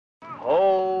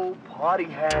party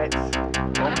hats.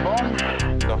 Boom, boom.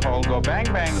 The whole go bang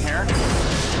bang here.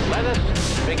 Let us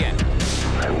begin.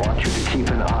 I want you to keep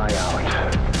an eye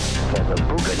out for the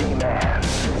Boogity Man.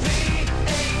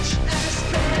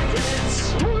 VHS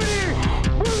Bandits. Boogity!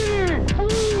 Boogity!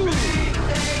 Woo!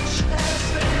 VHS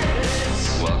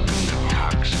Bandits. Welcome to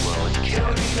Coxwell Don't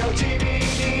Academy. need no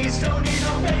DVDs, don't need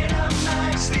no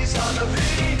Betamax. These are the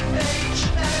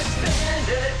VHS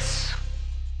Bandits.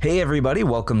 Hey everybody,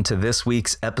 welcome to this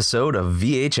week's episode of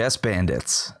VHS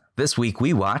Bandits. This week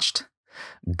we watched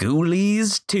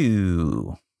Ghoulies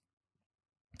 2.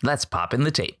 Let's pop in the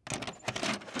tape.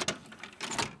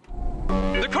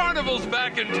 The carnival's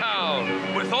back in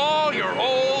town with all your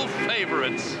old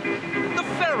favorites. The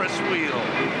Ferris wheel,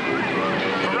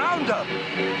 the Roundup,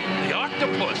 the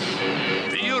octopus,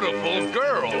 beautiful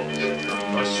girls,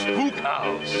 the spook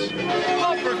house,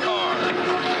 bumper cars,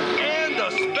 and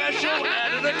a special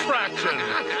added attraction.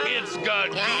 It's got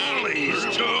Ghoulies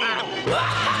too.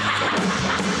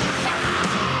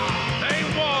 They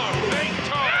walk, they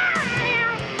talk,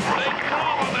 they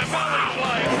crawl on their bellies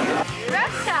like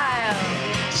Reptile.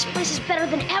 This place is better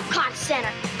than Epcot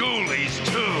Center. Ghoulies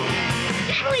too.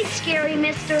 Really scary,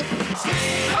 mister.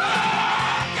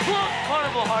 Close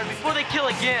carnival hard before they kill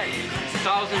again.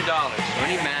 $1,000 for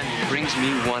any man who brings me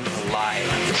one alive.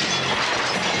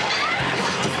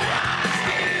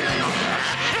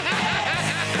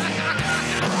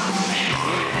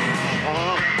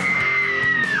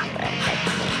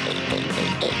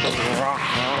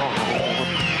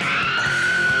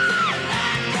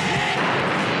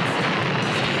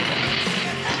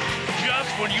 Just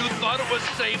when you thought it was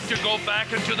safe to go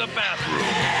back into the bathroom,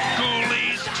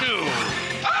 Ghoulies 2.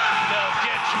 They'll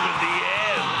get you in the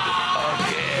end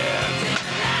again.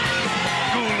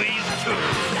 Ghoulies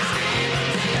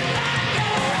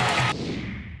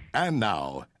 2. And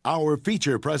now, our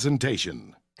feature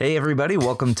presentation. Hey everybody,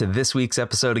 welcome to this week's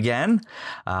episode again.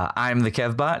 I'm the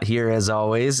Kevbot. Here as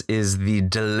always is the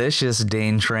delicious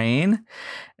Dane Train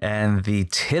and the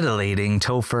titillating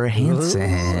Topher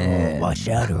Hansen. Watch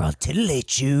out or I'll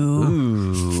titillate you.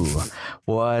 Ooh,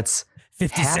 what's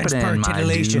 50 cents happening, per my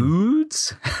titillation.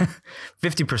 dudes?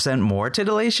 50% more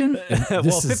titillation?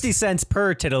 Well, 50 cents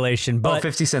per titillation, Oh, but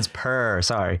 50 cents per,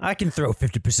 sorry. I can throw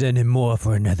 50% in more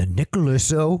for another nickel or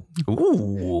so.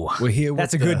 Ooh, We're here.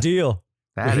 That's a with good deal.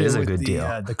 that is a good deal.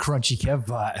 The crunchy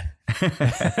Kevbot.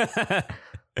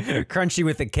 Crunchy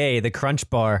with a K, the crunch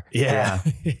bar. Yeah.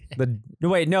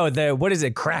 What is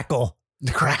it? Crackle.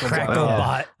 The crackle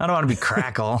bot. I don't want to be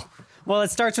Crackle. Well,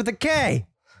 it starts with a K.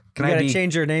 Can You I gotta be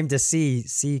change your name to C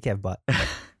Kevbot.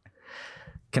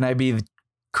 Can I be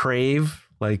Crave,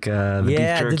 like the beef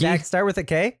Yeah, jerky? did that start with a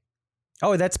K?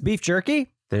 Oh, that's beef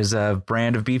jerky? There's a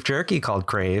brand of beef jerky called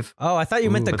Crave. Oh, I thought you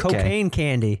meant the with K. cocaine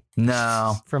candy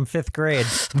No, from 5th grade.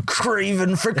 I'm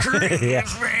craving for Crave, Yeah.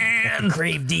 man.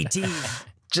 Crave DT.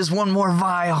 Just one more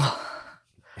vial.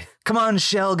 Come on,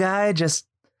 Shell guy.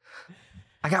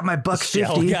 I got my $1.50.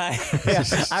 Shell guy. Yeah.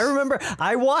 I remember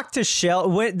I walked to Shell.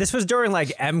 This was during like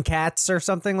MCATs or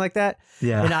something like that.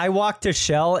 Yeah. And I walked to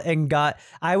Shell and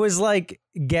I was like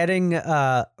getting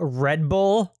Red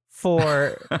Bull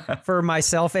for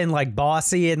myself and like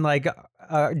Bossy and like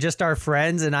just our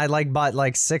friends. And I like bought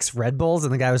like 6 Red Bulls.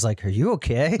 And the guy was like, "Are you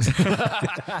okay?"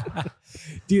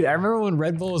 Dude, I remember when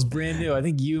Red Bull was brand new. I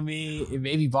think you, me,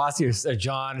 maybe Bossy or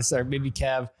John, or maybe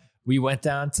Kev. We went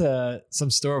down to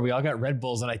some store. We all got Red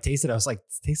Bulls, and I tasted it. I was like,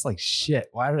 "This tastes like shit.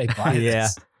 Why did I buy Yeah.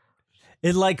 this?"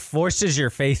 It like forces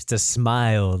your face to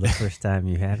smile the first time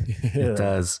you had it. It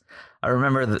does. I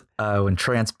remember that, when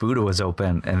Trans Buddha was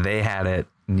open and they had it,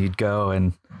 and you'd go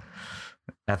and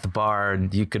at the bar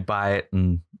and you could buy it,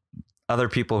 and other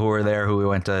people who were there who we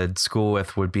went to school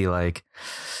with would be like,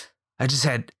 "I just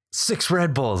had 6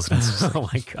 Red Bulls." And it's just Oh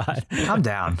like, my God. calm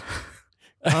down.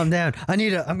 Calm down. I'm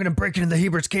going to break into the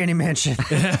Hebert's Candy Mansion.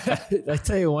 I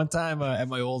tell you, one time at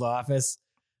my old office,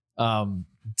 some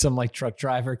like truck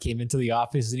driver came into the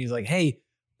office and he's like, "Hey,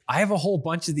 I have a whole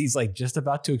bunch of these like just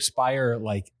about to expire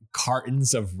like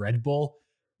cartons of Red Bull.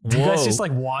 Do you guys Whoa. just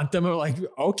like want them?" Or like,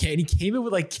 okay. And he came in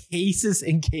with like cases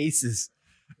and cases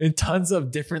and tons of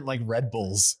different like Red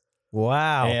Bulls.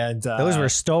 Wow. And Those were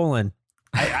stolen.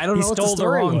 I don't He know what stole the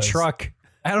story wrong was. truck.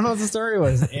 I don't know what the story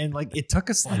was. And like it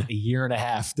took us like a year and a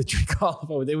half to drink all of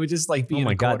them. They would just like be Oh in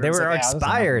my a God. corner. They It's were like, this is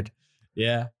expired.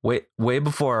 Yeah. Way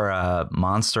before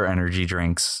Monster energy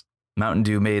drinks, Mountain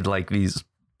Dew made like these,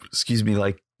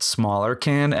 like smaller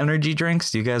can energy drinks.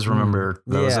 Do you guys remember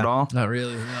those Yeah. at all? Not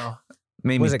really, no.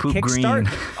 Made Was me it poop Kickstart?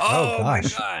 green. Oh, my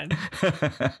gosh.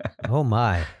 God. Oh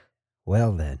my.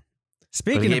 Well then. But it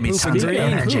Speaking gave of me poop tons of green,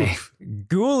 energy.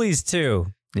 Ghoulies 2.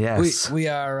 Yes. We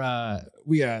are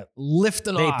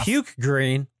lifting They off puke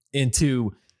green.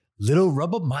 into Little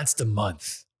Rubber Monster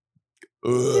Month.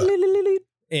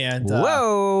 And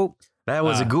Whoa. That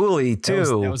was a ghoulie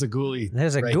too. That was a ghoulie.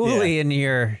 There's a right ghoulie in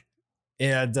your.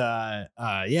 And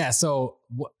yeah, so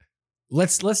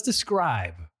let's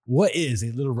describe what is a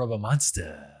little rubber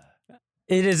monster.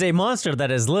 It is a monster that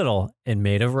is little and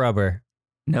made of rubber.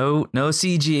 No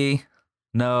CG.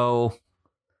 No.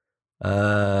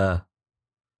 I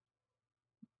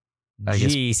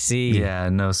guess- GC. Yeah.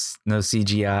 No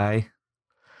CGI.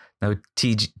 No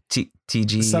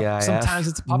TGIF. Sometimes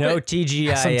it's a puppet. No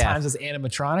TGI. Sometimes it's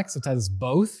animatronic. Sometimes it's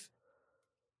both.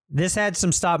 This had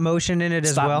some stop motion in it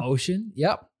as well. Stop motion.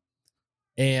 Yep.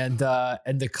 And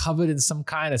they're covered in some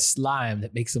kind of slime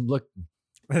that makes them look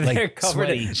like They're covered.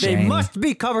 sweaty. They must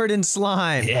be covered in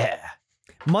slime. Yeah.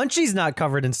 Munchie's not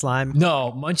covered in slime.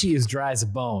 No, Munchie is dry as a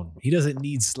bone. He doesn't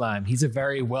need slime. He's a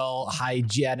very well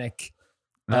hygienic.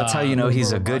 That's how you know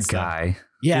he's a little good monster. guy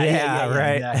Yeah,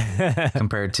 right. exactly.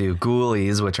 compared to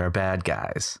ghoulies, which are bad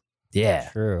guys. Yeah.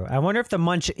 True. I wonder if the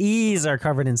Munchies are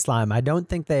covered in slime. I don't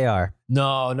think they are.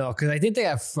 No, because I think they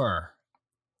have fur,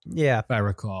 Yeah. if I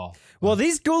recall. Well,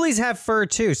 these ghoulies have fur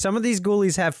too. Some of these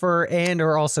ghoulies have fur and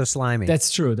are also slimy.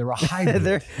 That's true. They're a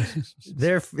hybrid.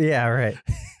 they're yeah, right.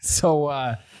 So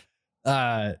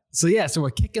we're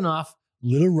kicking off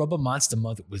Little Rubber Monster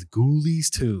Month with Ghoulies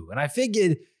 2. And I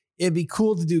figured it'd be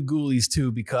cool to do Ghoulies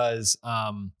 2 because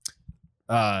of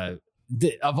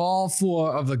all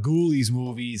four of the Ghoulies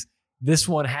movies, this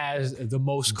one has the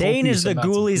most Dane is the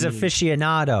copious amounts of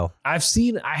Ghoulies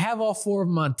aficionado. I have all four of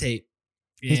them on tape.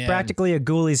 He's And practically a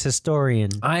Ghoulies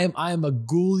historian. I am a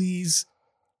Ghoulies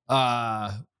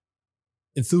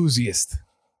enthusiast.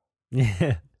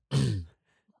 Yeah.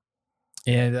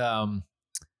 And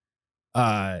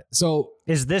so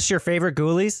Is this your favorite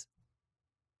Ghoulies?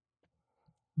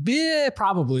 yeah,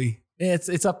 probably.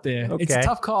 It's up there. It's a Okay.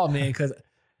 tough call, man, because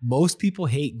most people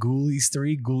hate Ghoulies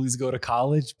 3. Ghoulies Go to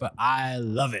College, but I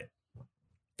love it.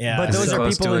 Yeah, But Is those it are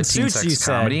close people to a in teen suits, sex you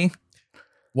said. comedy?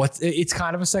 it's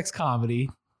kind of a sex comedy.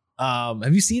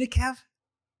 Have you seen it, Kev?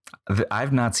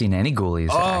 I've not seen any ghoulies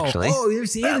actually. Oh, you never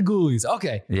seen the Ghoulies?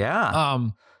 Okay. Yeah.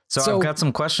 So I've got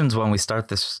some questions when we start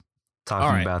this talking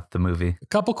All right. about the movie. a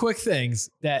couple quick things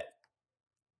that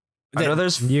I know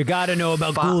there's You got to know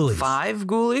about Ghoulies. 5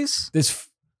 ghoulies? there's 5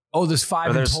 Or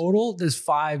in there's- total. There's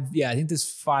 5. Yeah, I think there's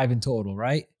 5 in total,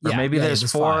 right? Or Yeah, maybe yeah, there's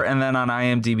 4, 5. and then on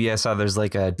IMDb I saw there's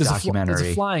like a There's documentary. there's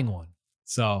a flying one.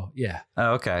 So yeah.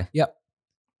 Oh, okay. Yep.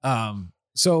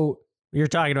 So You're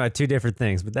talking about two different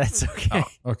things, but that's okay.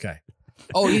 okay.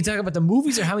 Oh, you talking about the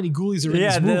movies or how many Ghoulies are in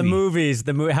Yeah, this movie?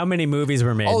 the movies. How many movies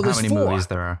were made? Oh, How there's many 4. movies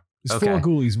there are? There's Okay. 4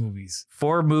 Ghoulies movies.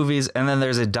 4 movies, and then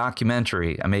there's a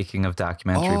documentary, a making of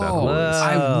documentary about Oh, ghoulies.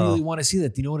 I really want to see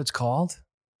that. Do you know what it's called?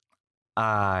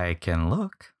 I can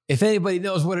look. If anybody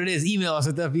knows what it is, email us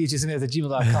at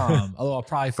thevhsmith@gmail.com. Although I'll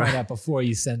probably find out before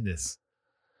you send this.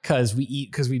 Because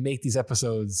we make these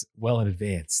episodes well in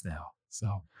advance now.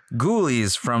 So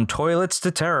Ghoulies from Toilets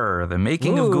to Terror, the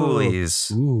making of Ooh.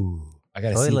 Ghoulies. ooh, I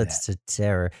gotta Toilets see to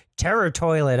Terror. Terror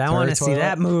Toilet. I Terror want to see Toilet?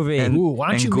 that movie. that. Ooh, why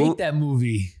don't and you Ghoul- make that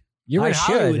movie? You're I in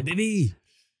Hollywood, should. baby.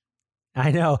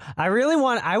 I know. I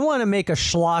want to make a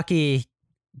schlocky,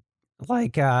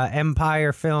 like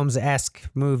Empire Films-esque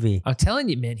movie. I'm telling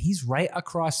you, man, he's right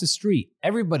across the street.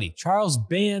 Everybody, Charles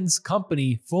Band's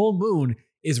company, Full Moon,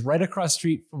 is right across the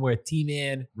street from where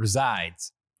T-Man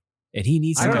resides. And he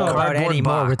needs I to don't know go. about cardboard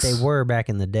anymore what box. they were back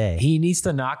in the day. He needs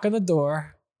to knock on the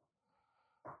door.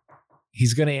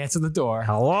 He's going to answer the door.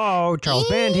 Hello, Charles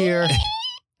Band here.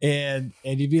 And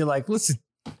you'd be like, listen,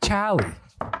 Charlie,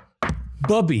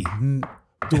 Bubby,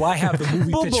 do I have the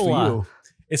movie pitch for Bubba. you?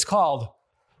 It's called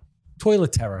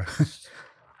Toilet Terror.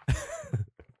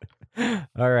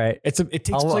 All right. It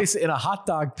takes I'll- place in a hot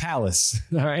dog palace,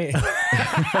 all right?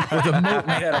 With a moat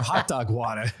made out of hot dog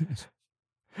water.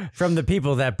 From the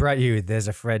people that brought you, there's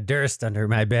a Fred Durst under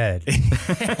my bed.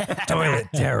 Toilet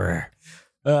Terror.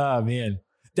 Oh, man.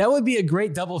 That would be a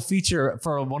great double feature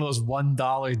for one of those $1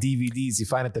 DVDs you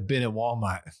find at the bin at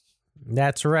Walmart.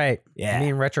 That's right. Yeah. Me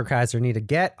and Retrokaiser need to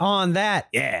get on that.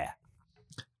 Yeah.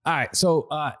 All right. So,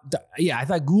 I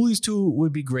thought Ghoulies 2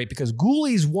 would be great because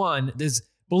Ghoulies 1,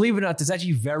 believe it or not, there's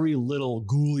actually very little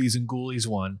Ghoulies in Ghoulies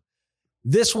 1.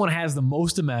 This one has the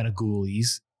most amount of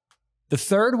Ghoulies. The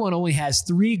third one only has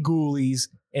 3 Ghoulies,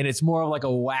 and it's more of like a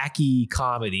wacky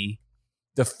comedy.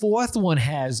 The fourth one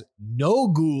has no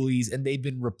Ghoulies, and they've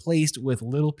been replaced with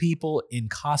little people in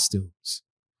costumes.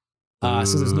 So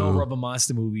there's no Rubber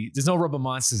Monster movie. There's no Rubber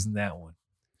Monsters in that one.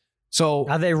 So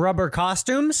Are they rubber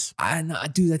costumes? I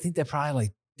think they're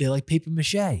probably they're like paper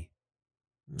mache.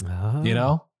 You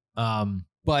know?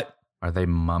 But are they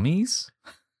mummies?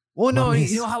 Well, no,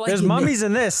 mummies. you know how like there's mummies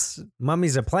in this.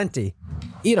 Mummies aplenty.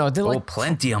 You know, they're like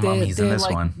plenty of mummies in this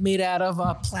like one. Made out of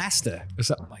plaster or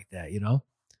something like that, you know?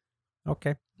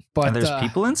 Okay. But and there's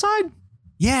people inside?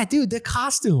 Yeah, dude, they're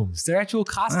costumes. They're actual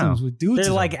costumes with dudes.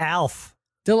 They're like Alf.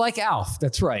 They're like Alf.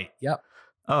 That's right. Yep.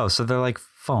 Oh, so they're like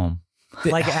foam.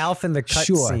 Like Alf in the cut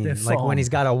Sure, scene, they're like foam. when he's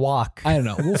got to walk. I don't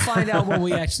know. We'll find out when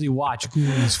we actually watch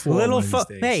Ghoulies 4. Little foam.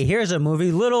 Hey, here's a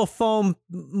movie. Little foam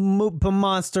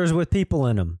monsters with people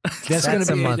in them. That's gonna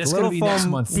be month. that's Little gonna be foam next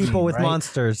month. people with right?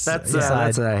 monsters. That's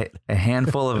inside. a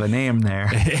handful of a name there.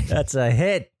 That's a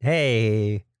hit.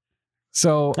 Hey.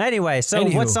 So anyway,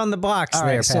 anywho, what's on the box all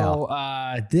there, right, pal?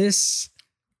 So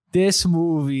this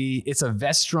movie, it's a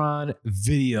Vestron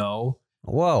video.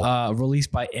 Whoa.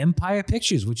 Released by Empire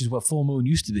Pictures, which is what Full Moon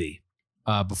used to be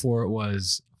before it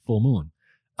was Full Moon.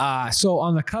 So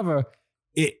on the cover,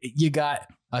 you got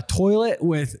a toilet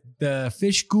with the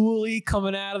fish ghoulie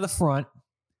coming out of the front.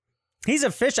 He's a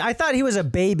fish. I thought he was a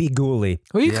baby ghoulie.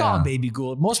 Well, you call him baby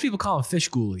ghoulie. Most people call him fish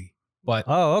ghoulie. But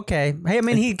okay. Hey, I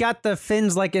mean, he got the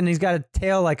fins and he's got a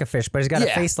tail like a fish, but he's got a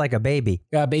face like a baby.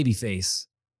 Got a baby face.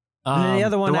 And then the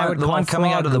other one, the one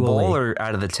coming out of the bowl or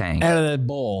out of the tank? Out of the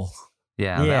bowl.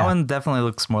 Yeah, that one definitely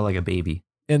looks more like a baby.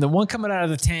 And the one coming out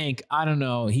of the tank, I don't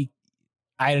know.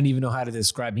 I don't even know how to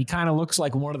describe him. He kind of looks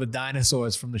like one of the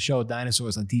dinosaurs from the show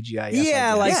Dinosaurs on TGIF.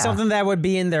 Yeah, like something that would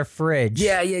be in their fridge.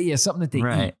 Yeah. Something that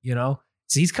they eat, you know?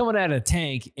 So he's coming out of the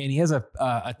tank and he has a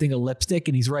thing of lipstick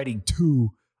and he's writing 2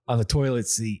 on the toilet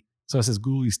seat. So it says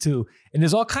Ghoulies 2. And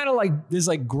there's all kind of there's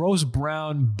gross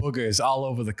brown boogers all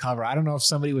over the cover. I don't know if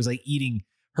somebody was like eating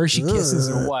Hershey Kisses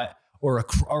or what. Or a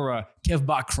Kev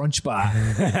Bar Crunch Bar.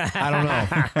 I don't know.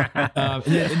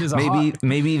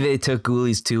 Maybe they took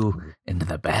Ghoulies 2 into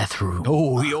the bathroom.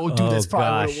 Dude, that's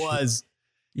probably what it was.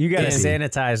 You got to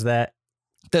sanitize that.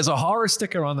 There's a horror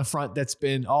sticker on the front that's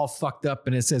been all fucked up,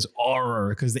 and it says horror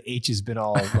because the H has been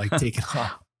all taken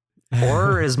off.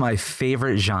 Horror is my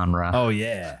favorite genre. Oh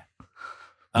yeah.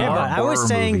 Yeah, but I was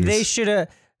saying movies.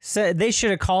 they should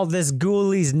have called this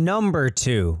Ghoulies number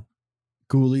 2.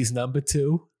 Ghoulies number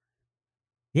 2.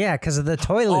 Yeah, because of the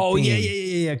toilet. Oh, theme.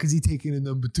 yeah. Because he's taking the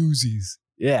number 2sies.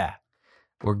 Yeah.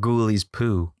 Or Ghoulies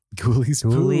poo. Ghoulies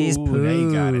poo. Ghoulies poo. Now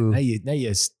you got it. Now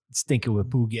you're stinking with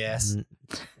poo gas.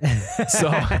 So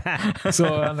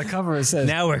on the cover it says,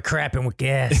 now we're crapping with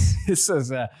gas. It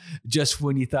says, just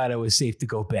when you thought it was safe to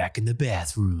go back in the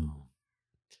bathroom.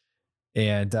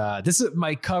 And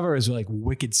my cover is like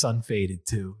wicked sun faded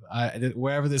too.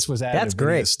 Wherever this was at, that's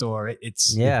great. Store. It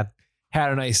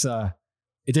had a nice.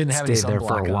 It didn't have stayed any there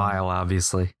for a while,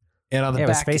 obviously. And on the back, it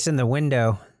was facing the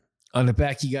window. On the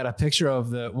back, you got a picture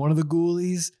of one of the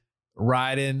Ghoulies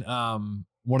riding one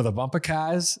of the bumper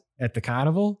cars at the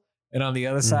carnival, and on the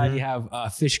other side, you have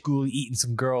Fish Ghoulie eating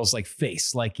some girl's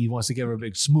face, like he wants to give her a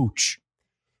big smooch.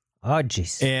 Oh,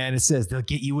 jeez! And it says they'll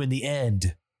get you in the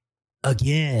end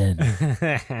again.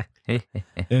 And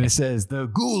it says the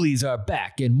Ghoulies are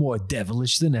back and more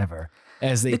devilish than ever.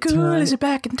 As the Ghoulies are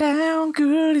back in town.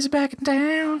 Ghoulies are back in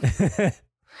town.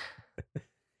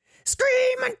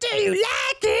 Scream until you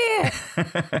like it.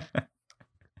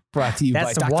 Brought to you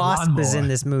by Dr. Wasp Lawnmower is in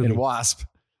this movie. And Wasp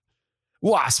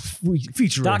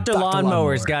featuring Dr.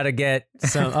 Lawnmower's got to get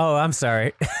some. Oh, I'm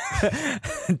sorry.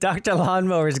 Dr.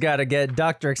 Lawnmower's got to get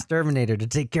Dr. Exterminator to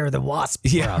take care of the wasp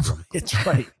problem. It's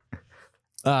right.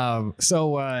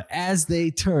 So as they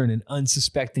turn an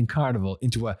unsuspecting carnival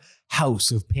into a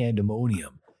house of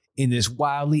pandemonium in this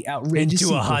wildly outrageous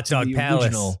into a hot dog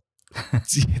palace.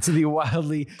 It's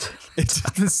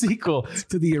the sequel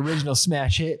to the original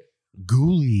smash hit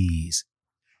Ghoulies.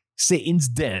 Satan's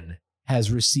Den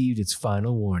has received its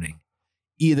final warning.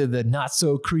 Either the not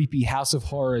so creepy House of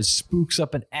Horrors spooks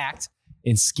up an act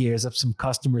and scares up some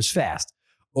customers fast,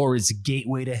 or its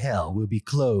gateway to hell will be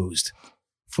closed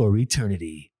for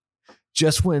eternity.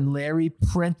 Just when Larry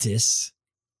Prentice,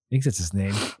 I think that's his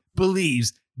name,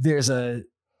 believes there's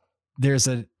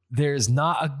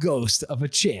not a ghost of a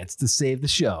chance to save the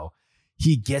show,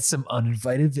 he gets some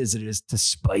uninvited visitors to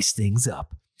spice things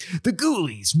up. The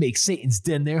Ghoulies make Satan's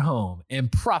Den their home,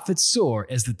 and profits soar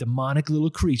as the demonic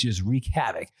little creatures wreak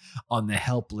havoc on the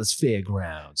helpless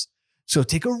fairgrounds. So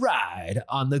take a ride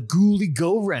on the Ghoulie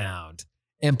Go Round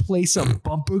and play some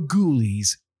bumper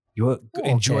Ghoulies.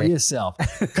 Enjoy yourself,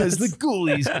 because the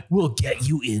Ghoulies will get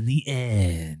you in the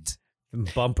end.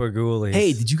 Bumper Ghoulies.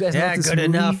 Hey, did you guys know this good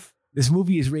movie? enough. This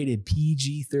movie is rated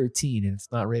PG-13 and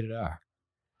it's not rated R.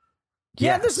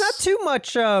 Yeah, there's not too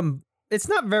much. It's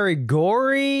not very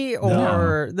gory,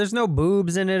 or there's no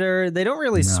boobs in it, or they don't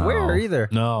really swear either.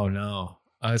 No.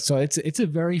 So it's a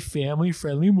very family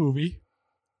friendly movie.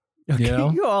 Okay, You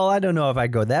know? I don't know if I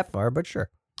go that far, but sure.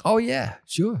 Oh yeah,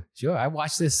 sure. I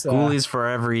watched this. Ghoulies for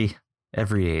every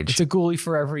age. It's a ghoulie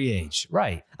for every age,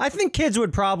 right? I think kids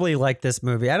would probably like this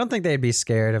movie. I don't think they'd be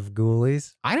scared of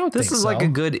ghoulies. I don't This think is so. like a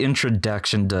good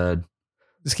introduction to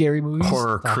Scary movies,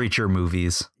 horror creature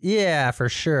movies. Yeah, for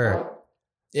sure.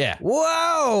 Yeah.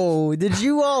 Whoa! Did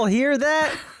you all hear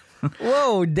that?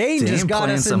 Whoa! Dane just got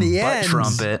playing us in some the butt end.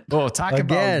 trumpet. Oh, talk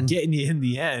Again. about getting you in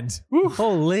the end.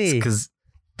 Holy! Because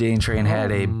Dane Train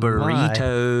had a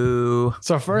burrito.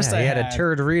 So first, Yeah, I he had a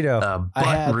turd-rito. A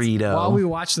butt-rito. While we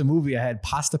watched the movie, I had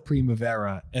pasta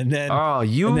primavera, and then Oh,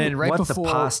 you and then right what before,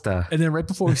 the pasta? and then right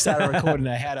before we started recording,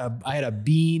 I had a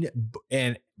bean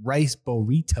and rice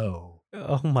burrito.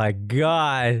 Oh my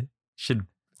god! Should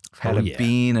have had a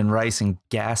bean and rice and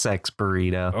gas X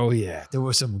burrito. Oh yeah, there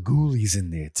were some ghoulies in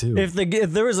there too. If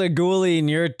there was a ghoulie in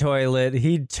your toilet,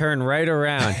 he'd turn right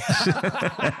around.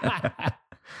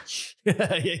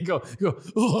 Yeah, go.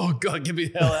 Oh God, get me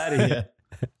the hell out of here.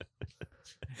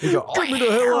 You go, Get me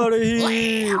the hell out of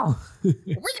here!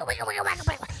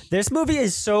 This movie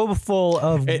is so full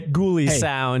of ghoulie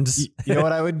sounds. You know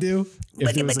what I would do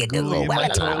if there was a ghoulie in my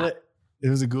toilet? There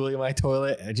was a ghoulie in my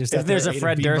toilet. I just If there's a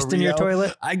Fred Durst in your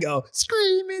toilet, I go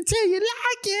scream until you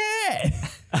like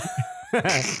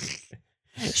it.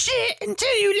 Shit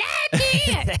until you like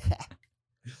it.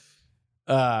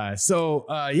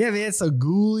 Yeah, man. So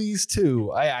Ghoulies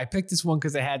too. I picked this one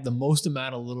because it had the most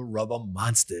amount of little rubber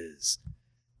monsters.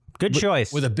 Good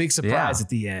choice. With a big surprise at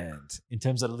the end in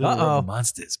terms of the little rubber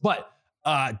monsters. But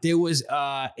there was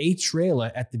a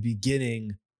trailer at the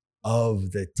beginning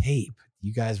of the tape.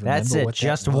 You guys remember That's it. what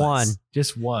Just that was? one.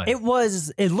 Just one.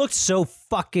 It looked so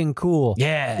fucking cool.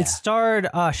 Yeah. It starred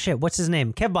what's his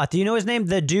name? Kevbot. Do you know his name?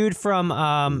 The dude from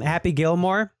Happy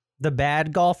Gilmore, the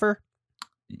bad golfer.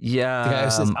 Yeah, The guy who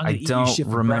says, "I'm gonna I eat your shit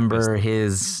don't for remember breakfast."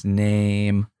 his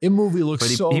name. The movie looks But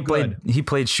so good. He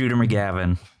played Shooter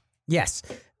McGavin. Yes.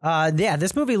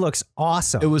 This movie looks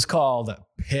awesome. It was called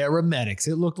Paramedics.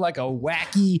 It looked like a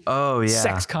wacky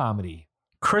sex comedy.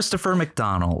 Christopher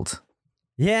McDonald.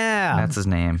 Yeah. That's his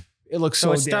name. It looks So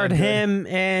so it starred damn good. him,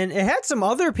 and it had some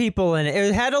other people in it.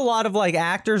 It had a lot of like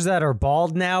actors that are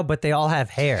bald now, but they all have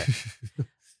hair.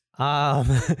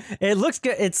 It looks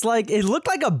good. It looked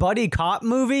like a buddy cop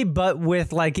movie, but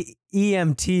with like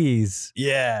EMTs.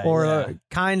 Yeah. Or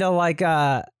kind of like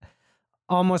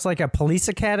almost like a Police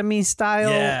Academy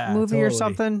style movie or totally.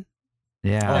 something.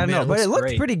 Yeah. I don't know, but it looked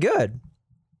great. pretty good.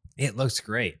 It looks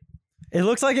great. It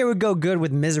looks like it would go good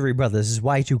with Misery Brothers. This is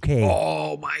Y2K.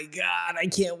 Oh my God. I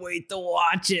can't wait to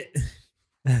watch it.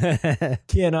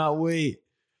 Cannot wait.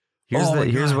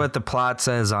 Here's what the plot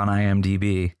says on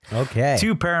IMDb. Okay.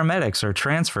 2 paramedics are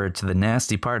transferred to the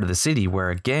nasty part of the city where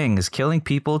a gang is killing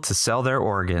people to sell their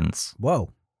organs.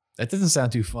 Whoa. That doesn't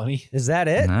sound too funny. Is that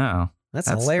it? No. That's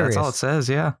hilarious. That's all it says,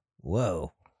 yeah.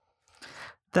 Whoa.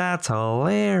 That's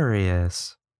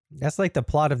hilarious. That's like the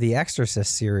plot of the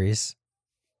Exorcist series,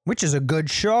 which is a good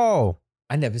show.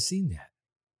 I never seen that.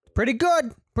 Pretty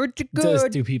good. Pretty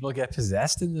good. Do people get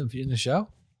possessed in the show?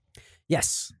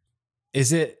 Yes.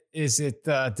 Is it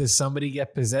does somebody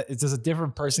get possessed? Does a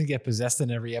different person get possessed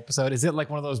in every episode? Is it like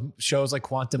one of those shows like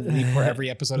Quantum Leap where every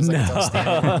episode is like its own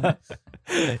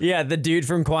standalone? Yeah, the dude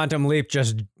from Quantum Leap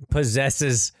just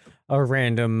possesses a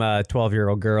random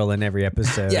 12-year-old girl in every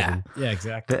episode. Yeah,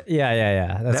 exactly.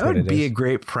 Yeah. That's that what would it be is. a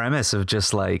great premise of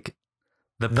just like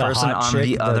the The person hot on chick,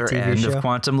 the the other TV end show? of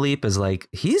Quantum Leap is like,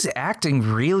 he's acting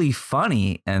really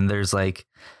funny. And there's like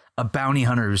a bounty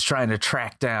hunter who's trying to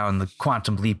track down the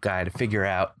Quantum Leap guy to figure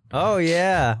out, Oh,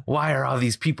 yeah. why are all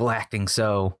these people acting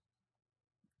so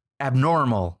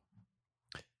abnormal?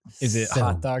 Is it So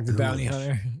Hot Dog the Bounty good.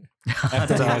 Hunter?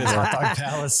 After he had his Hot Dog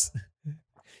Palace.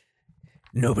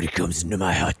 Nobody comes into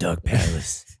my hot dog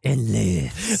palace and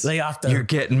lives. Lay off the You're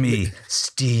getting me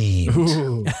steamed.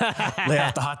 Ooh. Lay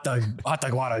off the hot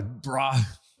dog water, brah.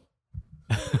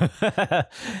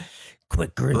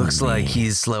 Quick grin. Looks like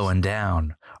he's slowing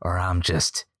down, or I'm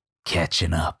just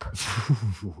catching up.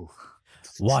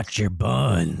 Watch your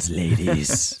buns,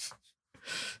 ladies.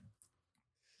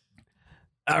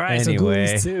 All right,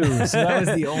 Anyway. so Ghoulies 2. So that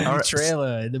was the only All right.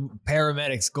 trailer. The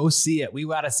Paramedics, go see it. We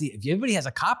gotta see it. If anybody has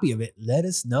a copy of it, let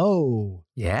us know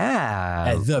Yeah.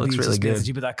 at Looks really good.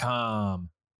 thebhsgmail.com.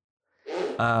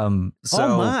 So,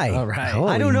 oh my! all right.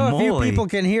 I don't know if you moly. people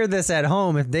can hear this at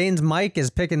home. If Dane's mic is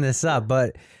picking this up,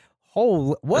 but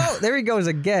whoa! There he goes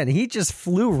again. He just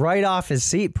flew right off his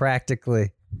seat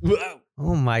practically. Whoa.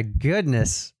 Oh my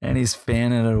goodness! And he's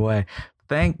fanning it away.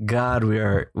 Thank God we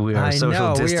are I social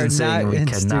know, we are distancing. not We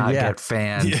cannot yeah. get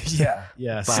fanned.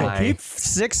 Yeah. So by- keep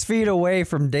 6 feet away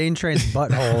from Dane Train's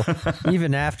butthole,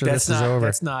 even after this is over.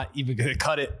 That's not even going to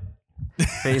cut it.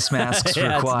 Face masks Yeah,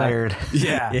 it's not- required.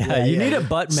 Yeah, you need a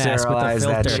butt mask with a Sterilize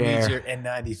that filter. chair. Your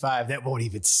N95, that won't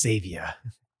even save you.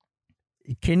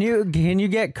 Can you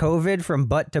get COVID from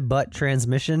butt to butt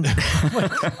transmission?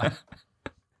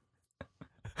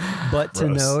 Butt to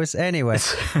Gross. nose. Anyway.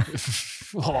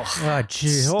 Oh,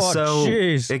 jeez. Oh, So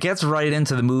jeez. it gets right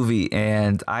into the movie,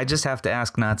 and I just have to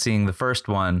ask, not seeing the first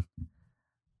one,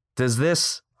 does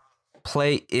this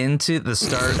play into the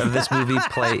start of this movie?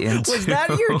 Play into Was that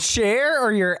your chair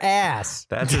or your ass?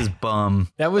 That's his bum.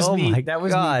 that was Oh me. my That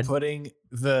was God. me putting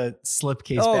the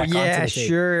slipcase Oh back yeah, onto the tape.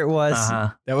 sure it was.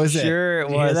 That was it. Sure it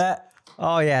Did you hear was. that?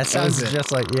 Oh yeah, it sounds was it.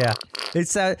 just like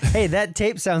hey, that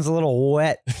tape sounds a little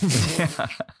wet.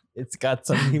 It's got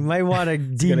some. You might want to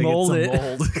It's gonna demold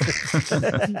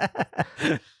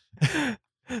get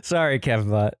it. Sorry, Kevin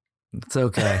Butt. It's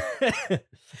okay.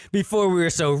 Before we were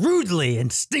so rudely and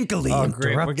stinkily Oh, interrupted.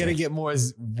 great. We're going to get more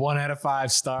as 1 out of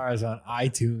 5 stars on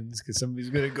iTunes because somebody's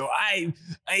going to go, I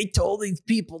told these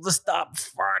people to stop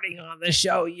farting on the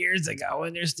show years ago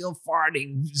and they're still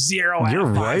farting 0 out Your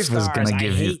of 5 wife stars. is going to I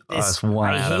give hate us this- 1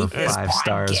 I out of hate this 5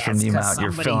 stars from the podcast 'cause amount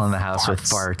you're somebody filling the house with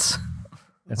farts. farts.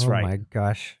 That's oh right. my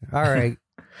gosh. All right.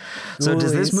 So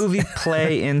does this Ghoulies. movie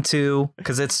play into,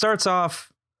 because it starts off,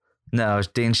 no,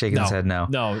 Dane's shaking his head no.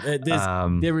 No,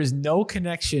 there is no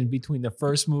connection between the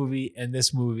first movie and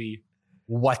this movie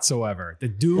whatsoever. The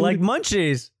dude, Like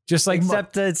Munchies. just like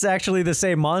Except that it's actually the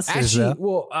same monsters. actually,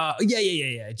 though. well,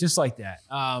 yeah, just like that.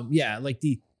 Yeah, like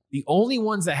the only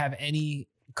ones that have any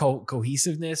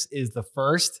cohesiveness is the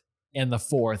first and the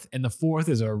fourth, and the fourth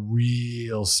is a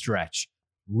real stretch.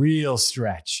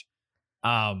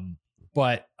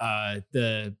 But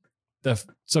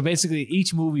so basically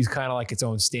each movie is kind of like its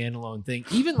own standalone thing.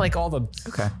 Even like all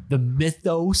the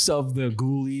mythos of the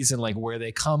Ghoulies and like where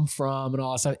they come from and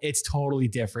all that stuff, it's totally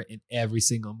different in every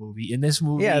single movie. In this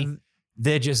movie, Yeah.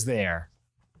 they're just there.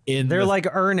 They're like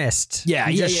Ernest. Yeah,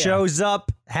 he yeah, just yeah. shows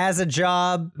up, has a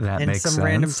job That in makes some sense.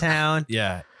 random town,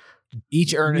 yeah.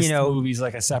 Each Ernest You know, movie is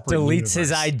like a separate deletes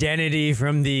his universe. identity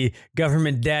from the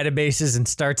government databases and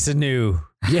starts anew.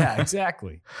 Yeah,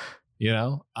 exactly. You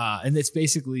know, and it's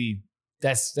basically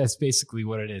that's basically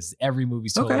what it is. Every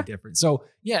movie's totally Okay. different. So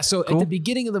yeah, so Cool. at the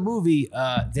beginning of the movie,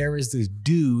 there is this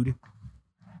dude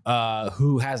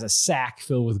who has a sack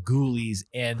filled with ghoulies,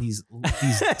 and these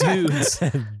dudes,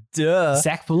 Duh.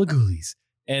 sack full of ghoulies,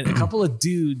 and a couple of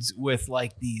dudes with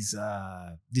like these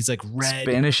like red.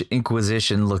 Spanish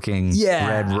Inquisition looking Yeah.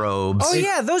 red robes. Oh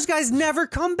yeah, those guys never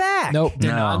come back. Nope,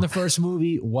 they're not No. in the first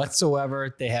movie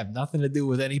whatsoever. They have nothing to do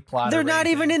with any plot. They're or not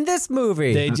anything. even in this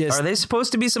movie. They just Are they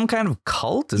supposed to be some kind of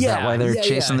cult? Is that why they're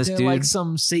chasing this they're dude? like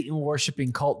some Satan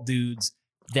worshiping cult dudes.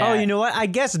 That, Oh, you know what? I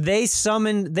guess they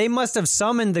must have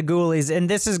summoned the ghoulies, and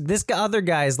this other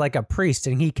guy is like a priest,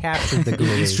 and he captured the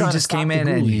He's ghoulies. trying He to just stop came the in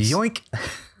and ghoulies. yoink.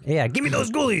 Yeah, give me those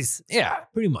ghoulies. Yeah,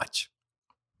 pretty much.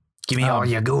 Give me all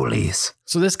your ghoulies.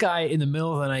 So this guy in the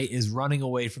middle of the night is running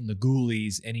away from the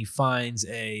ghoulies, and he finds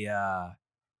a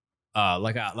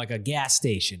like a gas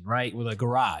station, right, with a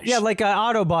garage. Yeah, like an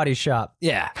auto body shop,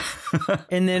 yeah.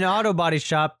 and then auto body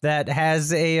shop that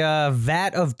has a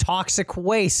vat of toxic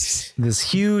waste This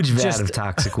huge vat Just- of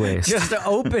toxic waste. just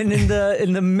open in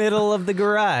the middle of the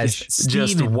garage. Just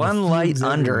steaming one with light fumes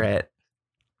under everywhere. it.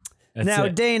 That's Now,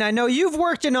 it. Dane, I know you've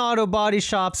worked in auto body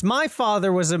shops. My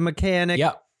father was a mechanic.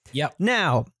 Yep.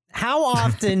 Now, how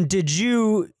often did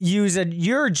you use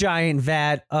your giant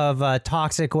vat of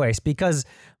toxic waste? Because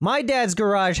my dad's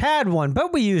garage had one,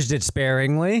 but we used it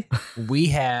sparingly. We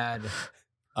had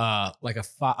like a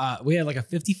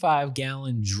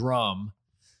 55-gallon drum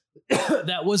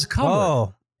that was covered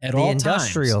Oh, at the all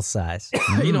industrial size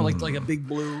times. You know, like a big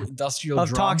blue industrial of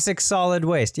drum. toxic solid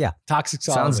waste. Yeah. Toxic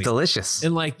solid Sounds waste. delicious.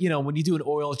 And like, you know, when you do an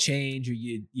oil change or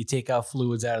you take out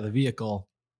fluids out of the vehicle,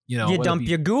 you know, You whether it dump be-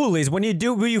 your ghoulies. When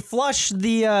you flush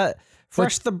the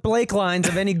Blake lines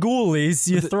of any ghoulies,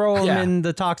 you throw them Yeah. in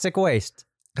the toxic waste.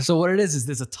 So what it is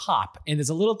there's a top and there's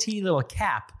a little teeny little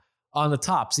cap on the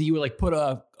top. So you would like put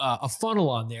a funnel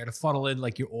on there to funnel in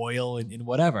like your oil and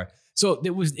whatever. So it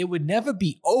would never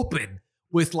be open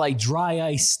with like dry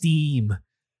ice steam,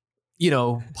 you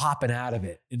know, popping out of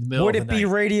it in the middle Would of it the be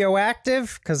night.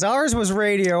 radioactive? Because ours was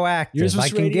radioactive. Yours was I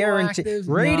can guarantee radioactive?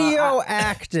 No,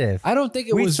 radioactive. I don't think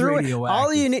it was radioactive.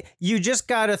 All you need, you just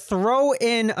got to throw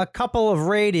in a couple of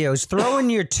radios, throw in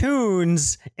your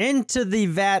tunes into the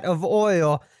vat of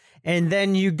oil, and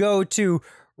then you go to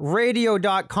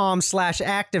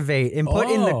radio.com/activate and put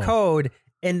in the Oh. code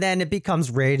and then it becomes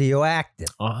radioactive.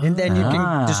 And then you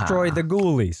can destroy the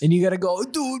ghoulies. And you gotta go,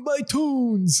 dude, my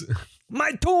tunes.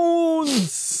 My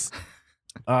tunes.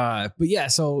 But yeah,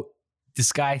 so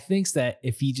this guy thinks that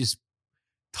if he just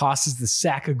tosses the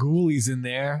sack of ghoulies in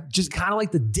there, just kind of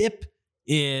like the dip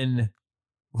in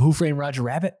Who Framed Roger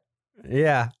Rabbit.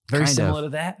 Yeah. Very Kind similar of. to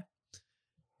that.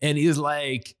 And he's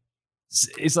like,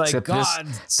 it's like, Except God,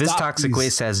 this toxic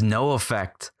waste has no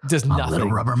effect. Does on nothing. little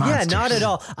rubber monsters. Yeah, not at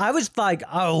all. I was like,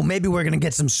 oh, maybe we're going to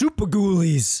get some super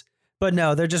ghoulies. But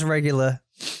no, they're just regular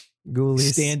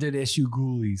ghoulies. Standard issue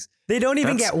ghoulies. They don't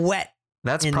even That's- get wet.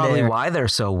 That's in probably there. why they're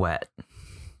so wet.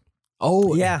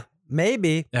 Oh, Yeah,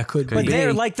 maybe. that could But be.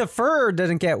 they're like the fur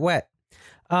doesn't get wet.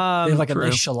 They have like True. a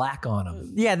nice shellac on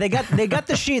them. Yeah, they got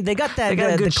the sheen. They got that They got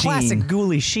a the good classic sheen.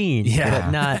 ghoulie sheen. Yeah.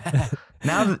 but not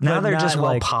Now But they're just not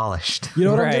well like- polished. You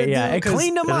know what I'm right. gonna Yeah, do? it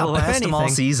cleaned them It'll up. If last them all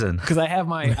anything. season. Because I have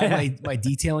my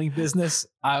detailing business.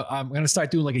 I'm gonna start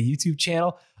doing like a YouTube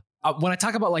channel. When I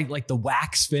talk about like the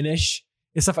wax finish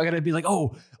and stuff, I gotta be like,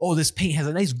 oh, this paint has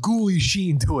a nice ghoulie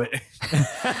sheen to it.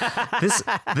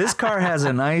 This car has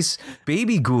a nice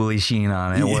baby ghoulie sheen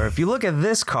on it. Where if you look at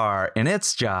this car and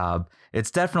its job, it's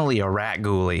definitely a rat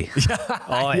ghoulie.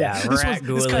 Oh yeah, This rat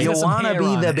one's- this ghoulie. guy's You got some want to hair be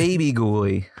on the it. baby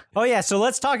ghoulie. Oh yeah, so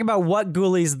let's talk about what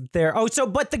ghoulies there. Oh, so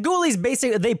but the ghoulies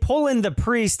basically they pull in the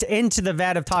priest into the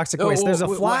vat of toxic waste. There's a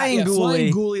flying ghoulie.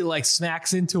 Flying ghoulie like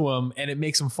smacks into him and it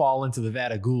makes him fall into the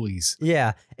vat of ghoulies.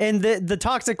 Yeah, and the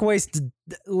toxic waste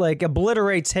like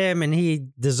obliterates him, and he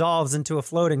dissolves into a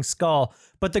floating skull.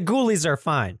 But the ghoulies are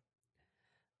fine.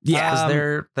 Yeah,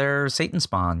 because they're Satan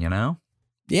spawn, you know?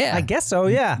 Yeah, I guess so.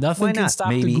 Yeah, nothing Why can not? stop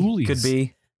Maybe. the ghoulies. Could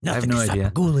be. I have no can stop idea.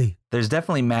 a ghoulie. There's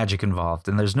definitely magic involved,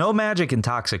 and there's no magic in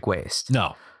toxic waste.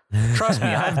 No. Trust me,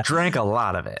 I've drank a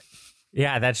lot of it.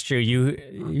 Yeah, that's true.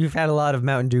 You've had a lot of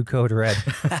Mountain Dew Code Red.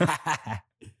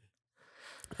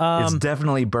 It's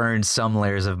definitely burned some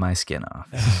layers of my skin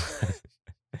off.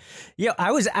 Yeah,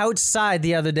 I was outside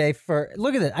the other day for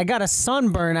look at it. I got a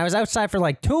sunburn. I was outside for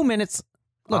like 2 minutes.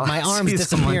 Look, Oh, my I arm's see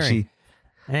some disappearing.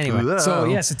 Anyway, Whoa.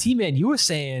 So T-Man, you were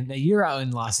saying that you're out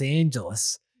in Los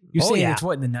Angeles. You're saying yeah. it's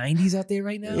what, in the 90s out there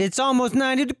right now? it's almost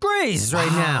 90 degrees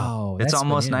right now. Wow, It's that's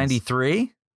almost bananas.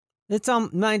 93? It's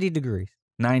 90 degrees.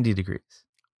 90 degrees.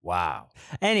 Wow.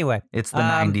 Anyway, It's the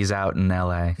 90s out in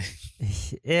LA.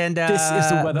 and This is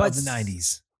the weather but of the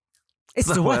 90s.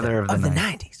 It's the weather of the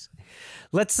 90s.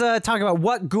 Let's talk about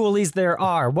what ghoulies there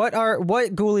are. What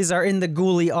ghoulies are in the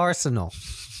ghoulie arsenal?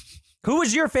 Who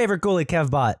was your favorite ghoulie,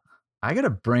 KevBot? I got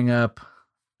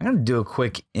to do a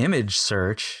quick image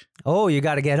search. Oh, you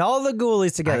got to get all the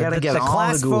ghoulies together. I gotta get the all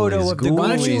class the photo ghoulies. of the Why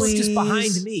don't you look ghoulies. just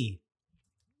behind me?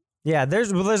 Yeah,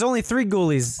 there's only 3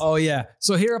 ghoulies. Oh yeah.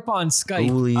 So here up on Skype,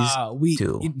 Ghoulies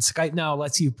too. Skype now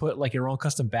lets you put like your own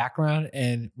custom background,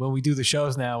 and when we do the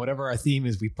shows now, whatever our theme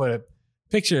is, we put a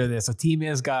picture of this. So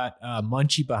T-Man's got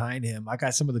Munchie behind him. I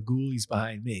got some of the ghoulies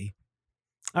behind me.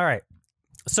 All right.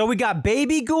 So we got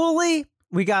baby ghoulie,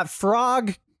 we got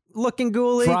frog looking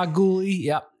ghoulie, Frog ghoulie,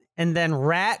 yep. and then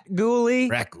rat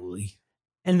ghoulie, Rat ghoulie,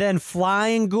 and then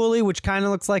flying ghoulie, which kind of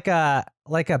looks like a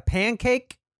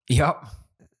pancake. yep.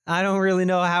 I don't really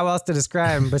know how else to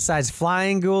describe him besides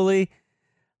flying ghoulie.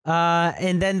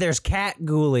 And then there's cat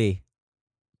ghoulie.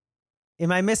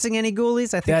 Am I missing any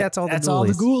ghoulies? I think that's all the ghoulies. That's all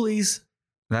the ghoulies.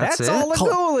 That's That's it? all the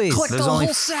ghoulies. Collect There's the only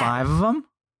whole set. 5 of them?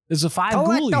 There's a 5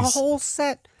 Collect ghoulies. the whole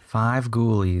set. 5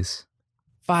 ghoulies.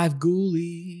 5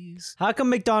 ghoulies. How come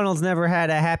McDonald's never had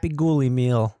a happy ghoulie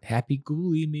meal? Happy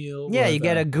ghoulie meal. Yeah, with you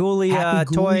get a ghoulie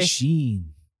happy toy. ghoulie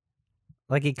sheen.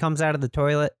 Like he comes out of the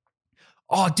toilet.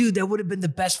 Oh, dude, that would have been the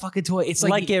best fucking toy. It's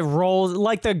Like it rolls,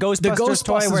 like the Ghostbusters,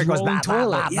 toy where it goes rolling bah, bah,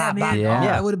 toilet. bah, Yeah, bah, man. Yeah. Oh,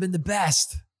 that would have been the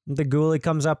best. The ghoulie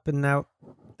comes up and out.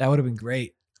 That would have been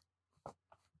great.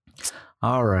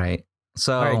 All right.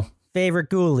 So All right, favorite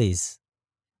ghoulies.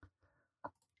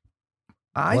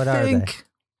 What are they?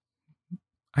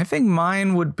 I think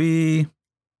mine would be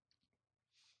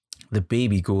the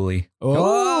baby ghoulie.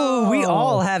 Oh, we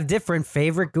all have different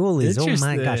favorite ghoulies. Oh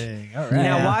my gosh. Interesting. All right.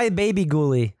 Now, why baby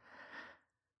ghoulie?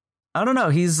 I don't know.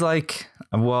 He's like,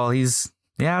 well,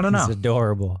 I don't know. He's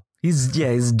adorable. He's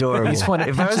adorable. He's one of-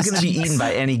 If I was going to be eaten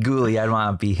by any ghoulie, I'd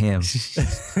want to be him.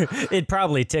 It'd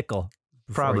probably tickle.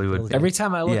 before Probably he would. kills you. Every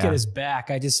time I look Yeah. at his back,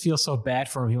 I just feel so bad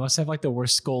for him. He must have like the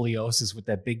worst scoliosis with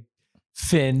that big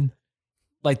fin,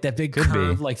 like that big Could be.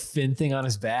 curve, like fin thing on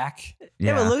his back.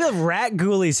 Yeah, but look at Rat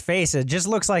Ghoulie's face. It just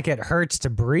looks like it hurts to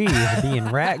breathe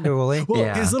being Rat Ghoulie. Well,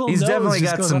 Yeah. his little He's nose definitely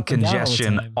just got goes some up and down all the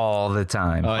congestion time. all the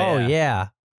time. Oh, yeah.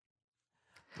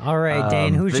 All right,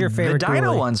 Dane, who's your favorite The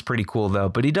Dino ghoulie? one's pretty cool though,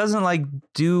 but he doesn't like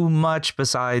do much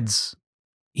besides.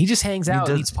 He just hangs out and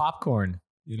does- eats popcorn.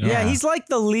 You know? Yeah, he's like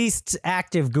the least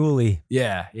active ghoulie.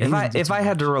 Yeah. If I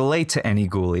had to relate to any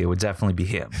ghoulie, it would definitely be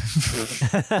him.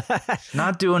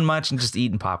 Not doing much and just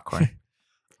eating popcorn.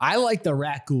 I like the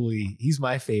rat ghoulie. He's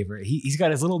my favorite. He's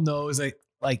got his little nose that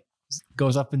like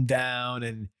goes up and down,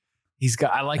 and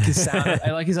I like his sound.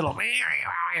 I like his little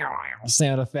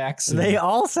sound effects. They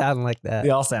all sound like that. They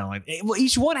all sound like well,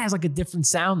 each one has like a different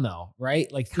sound though,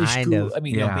 right? Like fish Kind ghoul. of. I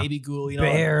mean, Yeah. baby ghoul. You know,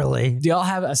 Barely. they all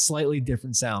have a slightly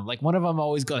different sound. Like one of them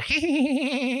always goes,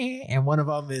 and one of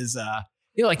them is,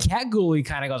 like cat ghoulie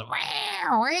kind of goes the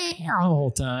whole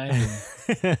time.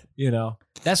 And,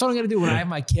 that's what I'm gonna do when I have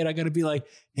my kid. I'm gonna be like,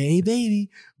 hey baby,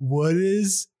 what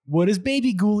does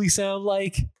baby ghoulie sound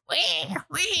like?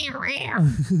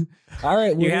 All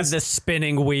right, You have the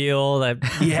spinning wheel that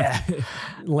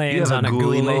lands You on have a a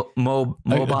ghoulie ghoulie.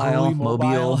 mobile,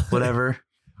 mobile. whatever.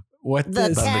 What The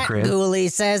does cat crib.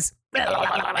 ghoulie says.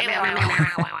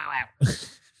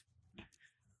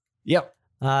 Yep.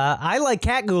 I like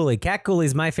cat ghoulie. Cat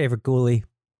ghoulie's my favorite ghoulie.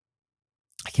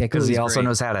 Because he also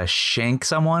knows how to shank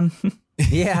someone.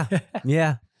 Yeah,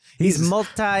 yeah. He's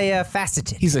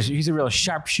multi-faceted. He's a real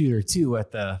sharpshooter too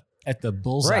at the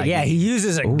bullseye. Right, yeah. He game.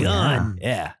 uses a gun.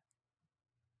 Yeah.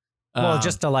 Well,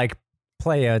 just to like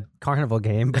play a carnival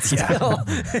game, but still,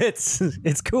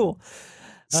 it's cool.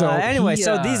 So anyway, he,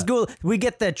 so these we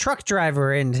get the truck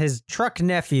driver and his truck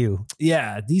nephew,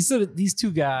 yeah, these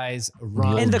two guys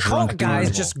run, and the drunk cult guys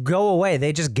carnival. just go away.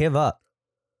 They just give up.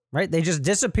 Right? They just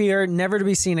disappear, never to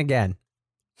be seen again.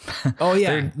 Oh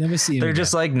yeah, never see. They're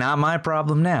just like, not my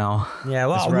problem now. Yeah,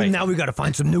 well, right. now we got to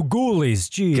find some new ghoulies.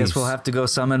 Jeez. Guess we'll have to go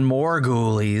summon more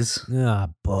ghoulies.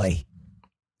 Oh boy.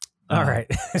 All right.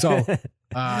 so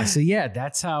yeah,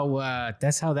 that's how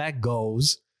that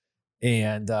goes.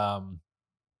 And Did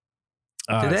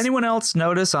anyone else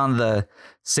notice on the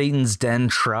Satan's Den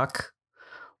truck,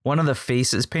 one of the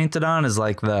faces painted on is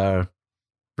like the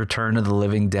Return of the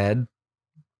Living Dead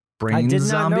brain I did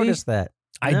zombie? not notice that.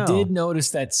 I No. did notice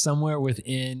that somewhere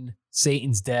within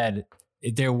Satan's Dead,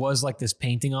 there was like this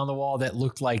painting on the wall that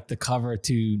looked like the cover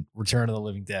to Return of the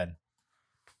Living Dead.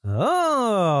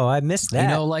 Oh, I missed that.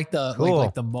 You know, like the Cool.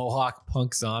 like the Mohawk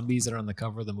punk zombies that are on the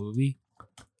cover of the movie.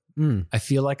 Mm. I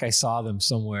feel like I saw them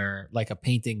somewhere, like a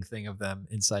painting thing of them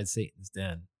inside Satan's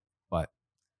Den, but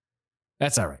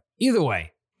that's all right. Either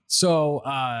way, so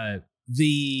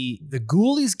the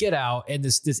ghoulies get out, and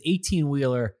this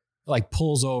 18-wheeler like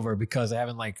pulls over because they're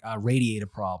having like radiator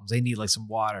problems. They need like some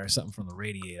water or something from the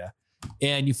radiator,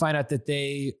 and you find out that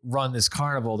they run this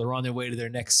carnival. They're on their way to their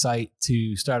next site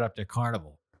to start up their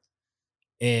carnival,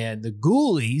 and the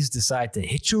ghoulies decide to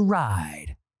hitch a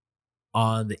ride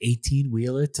on the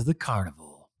 18-wheeler to the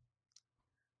carnival.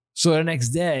 So the next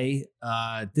day,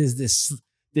 there's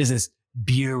this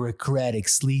bureaucratic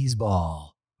sleazeball.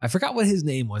 I forgot what his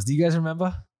name was. Do you guys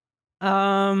remember?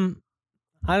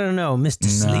 I don't know, Mr.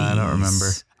 Sleaze. No, I don't remember.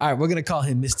 All right, we're gonna call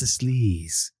him Mr.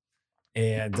 Sleaze.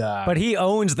 And But he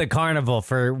owns the carnival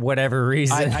for whatever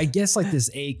reason. I guess like this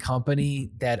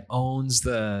company that owns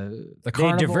the They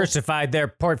carnival. diversified their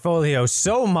portfolio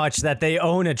so much that they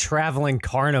own a traveling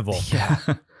carnival Yeah.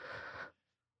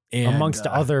 And, amongst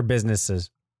other businesses.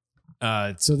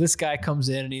 So this guy comes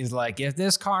in and he's like, if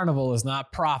this carnival is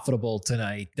not profitable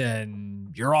tonight,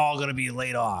 then you're all going to be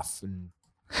laid off and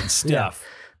stuff.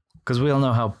 Because we all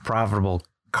know how profitable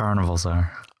carnivals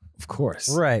are. Of course.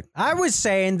 Right. I was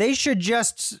saying they should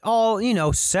just all,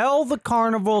 sell the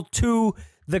carnival to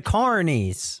the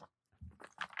carnies.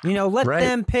 Let Right.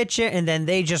 them pitch it and then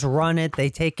they just run it. They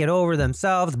take it over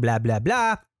themselves, blah, blah,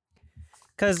 blah.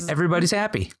 Because Everybody's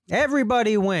happy.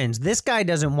 everybody wins. This guy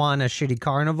doesn't want a shitty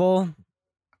carnival.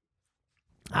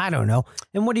 I don't know.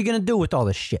 And what are you going to do with all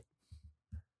this shit?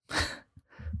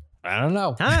 I don't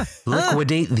know. Huh?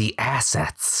 Liquidate the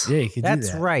assets. Yeah, you could do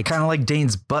That's that. right. Kind of like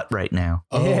Dane's butt right now.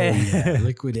 Oh, Yeah. yeah.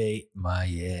 Liquidate my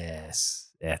ass.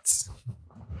 That's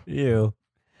You.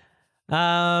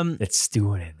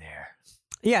 stewing in there.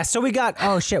 Yeah, so we got,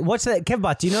 oh shit, what's that?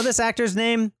 Kevbot, do you know this actor's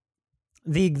name?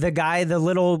 The guy, the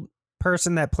little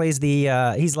person that plays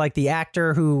he's like the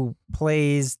actor who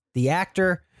plays the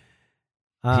actor.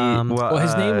 Well,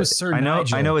 his name was Sir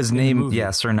Nigel I know his in the name. movie. Yeah,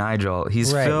 Sir Nigel.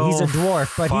 He's Right, Phil he's a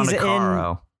dwarf, but he's in-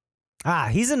 Fonicaro.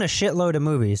 he's in a shitload of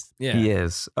movies. Yeah. He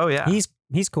is. Oh yeah. He's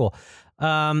cool.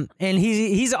 And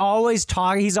he's always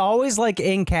talking, he's always like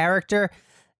in character,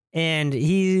 and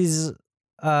he's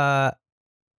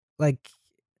like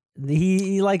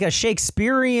a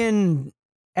Shakespearean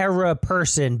era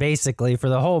person basically for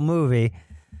the whole movie.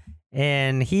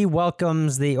 And he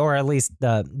welcomes or at least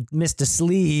Mr.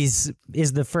 Sleaze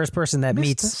is the first person that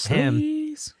meets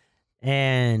him.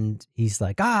 And he's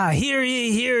like, hear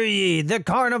ye, the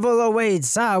carnival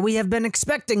awaits. We have been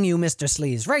expecting you, Mr.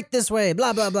 Sleaze. Right this way,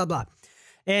 blah, blah, blah, blah.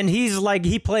 And he's like,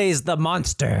 he plays the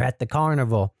monster at the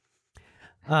carnival.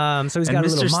 So he's got a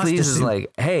little Mr. monster Sleaze is suit.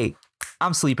 like, hey,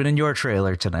 I'm sleeping in your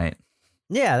trailer tonight.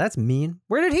 Yeah, that's mean.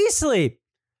 Where did he sleep?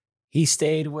 He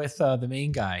stayed with the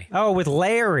main guy. Oh, with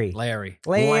Larry. Larry.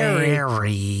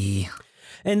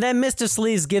 And then Mr.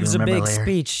 Sleaze gives a big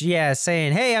speech,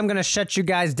 saying, hey, I'm going to shut you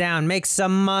guys down, make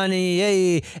some money,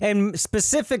 hey. And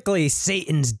specifically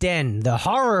Satan's Den, the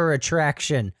horror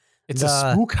attraction. It's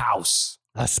a spook house.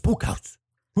 A spook house.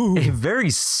 A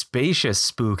very spacious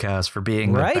spook house for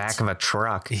being Right? the back of a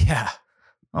truck. Yeah.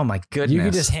 Oh my goodness. You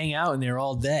could just hang out in there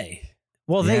all day.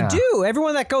 Well, Yeah. they do.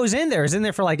 Everyone that goes in there is in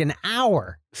there for like an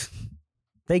hour.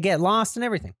 They get lost and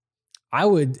everything. I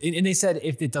would, and they said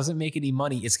if it doesn't make any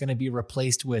money, it's going to be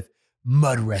replaced with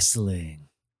mud wrestling.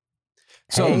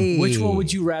 So Hey. which one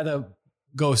would you rather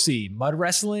go see? Mud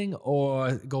wrestling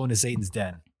or going to Satan's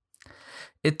Den?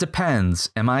 It depends.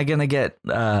 Am I going to get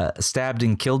stabbed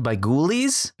and killed by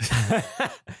ghoulies?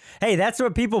 Hey, that's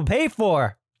what people pay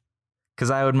for. Because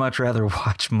I would much rather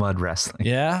watch mud wrestling.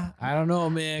 Yeah. I don't know,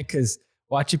 man. Cause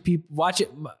watch it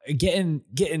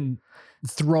getting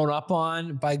thrown up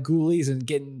on by ghoulies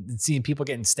and seeing people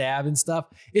getting stabbed and stuff.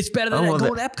 It's better than going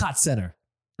to Epcot Center.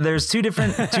 There's two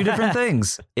different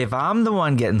things. If I'm the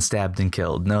one getting stabbed and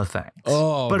killed, no thanks.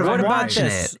 Oh, but if what I'm about watching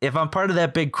this? it, if I'm part of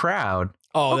that big crowd,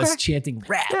 that's chanting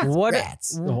rats, What,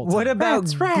 rats. the whole what time. about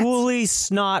Rats. ghoulie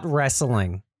snot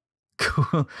wrestling?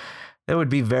 cool. That would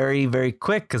be very, very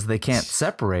quick because they can't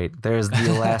separate. There's the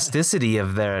elasticity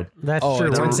of their. That's Oh, true.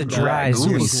 it's Once a it dries,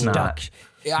 ghoulie you're snot. stuck.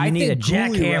 Yeah, You I need a think ghoulie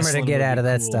jackhammer to wrestling get would out be of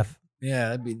that cool. stuff. Yeah,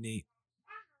 that'd be neat.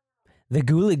 The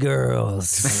ghoulie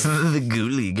girls. The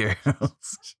ghoulie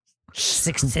girls.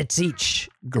 6 tits each.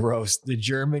 Gross. The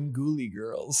German ghoulie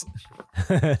girls.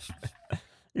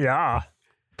 Yeah.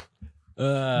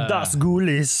 Das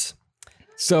Ghoulies.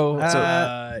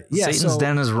 Satan's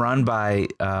Den is run by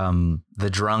the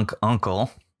drunk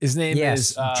uncle, His name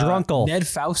Yes, is Drunkle. Ned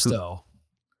Fausto.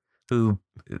 who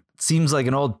seems like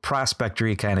an old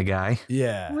prospectory kind of guy.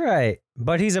 Yeah. Right.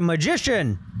 But he's a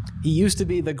magician. He used to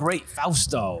be the great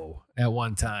Fausto at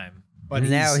one time. But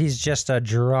Now he's just a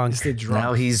drunk. the drunk.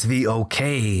 Now he's the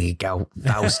okay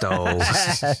Fausto.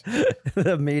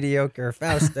 The mediocre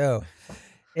Fausto.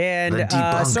 And The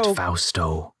debunked so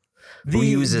Fausto. Who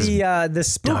uses the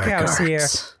spook dark house here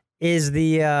arts. is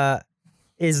the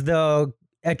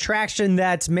attraction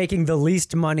that's making the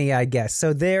least money, I guess.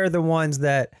 So they're the ones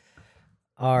that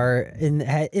are in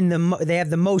they have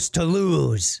the most to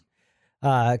lose.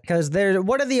 Because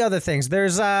what are the other things?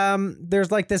 There's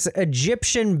like this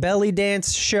Egyptian belly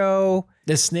dance show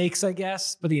The snakes, I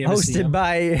guess, but you never see them.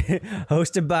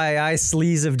 hosted by I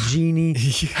Sleaze of Genie.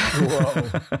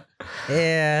 Whoa.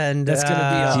 And That's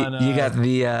gonna be on. You got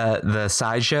the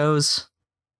sideshows,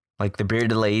 like the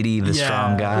bearded lady, the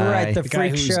strong guy. Right, the the guy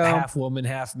freak who's show. half woman,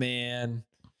 half man.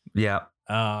 Yeah. Like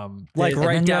And right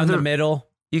then you down have the the- middle.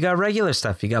 You got regular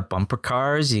stuff. You got bumper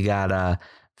cars. You got a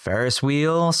Ferris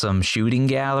wheel, some shooting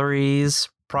galleries.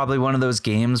 Probably one of those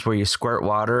games where you squirt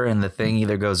water and the thing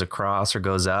either goes across or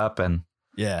goes up. And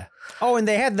Yeah. Oh, and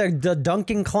they had the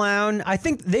dunking clown. I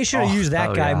think they should have used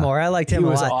that guy yeah. more. I liked He him a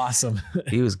was lot. awesome.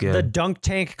 he was good. The dunk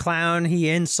tank clown. He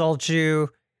insults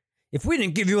you. If we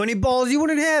didn't give you any balls, you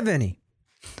wouldn't have any.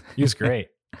 He was great.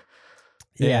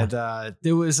 Yeah. And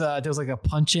there was like a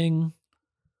punching,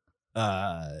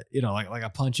 like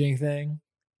a punching thing.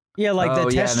 Yeah, like the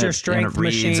and test your and strength it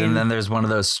reads, machine. And then there's one of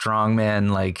those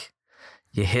strongmen, like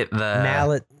you hit the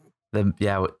mallet.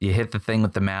 You hit the thing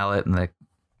with the mallet and the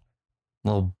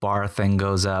little bar thing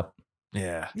goes up.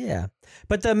 Yeah. Yeah.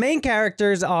 But the main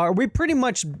characters we pretty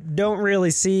much don't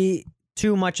really see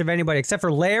too much of anybody except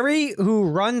for Larry, who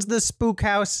runs the spook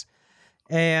house,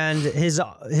 and his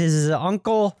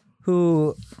uncle,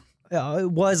 who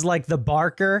was like the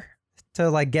barker to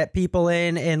like get people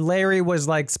in, and Larry was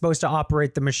like supposed to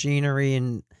operate the machinery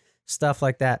and stuff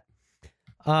like that.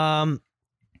 But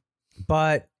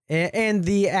and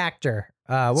the actor,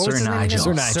 what was Sir his name Nigel.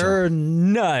 again? Sir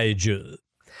Nigel.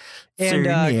 And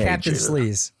Sir Captain Nigel.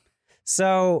 Sleaze.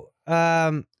 So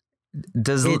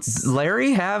Does It's-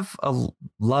 Larry have a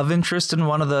love interest in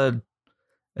one of the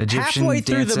Egyptian halfway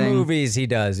dancing? through the movies, he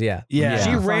does. Yeah. Yeah. She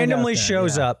Find out randomly that,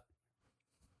 shows yeah. up.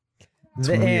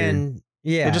 weird. And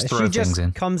yeah, They just throw she things just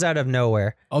in. comes out of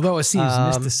nowhere. Although it seems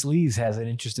Um, Mr. Sleaze has an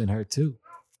interest in her too.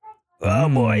 Oh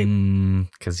boy.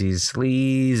 Because he's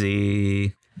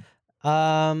sleazy.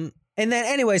 And then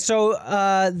anyway,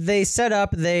 so they set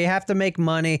up, they have to make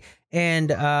money,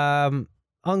 and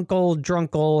Uncle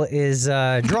Drunkle is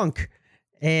drunk.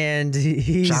 and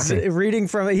he's Shocking. reading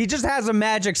from it. He just has a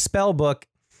magic spell book,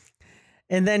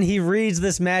 and then he reads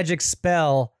this magic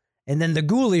spell, and then the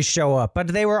ghoulies show up, but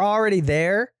they were already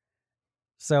there,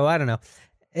 so I don't know.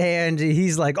 And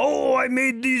he's like, "Oh, I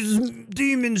made these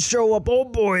demons show up. Oh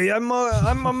boy, I'm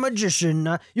a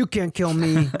magician. You can't kill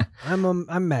me.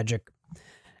 I'm magic."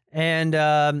 And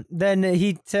then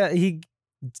he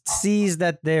sees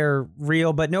that they're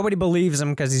real, but nobody believes him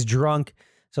because he's drunk.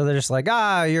 So they're just like,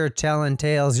 "You're telling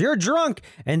tales. You're drunk."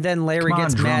 And then Larry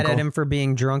gets mad at him for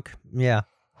being drunk. Yeah.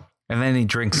 And then he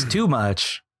drinks too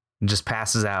much and just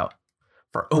passes out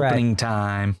for opening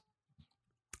time.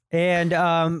 And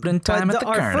our carnival.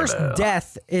 first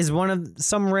death is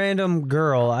some random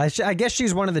girl. I guess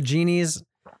she's one of the genies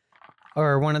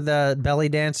or one of the belly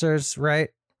dancers, right?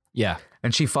 Yeah.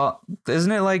 And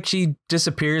isn't it like she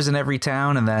disappears in every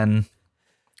town and then,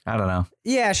 I don't know.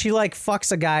 Yeah, she like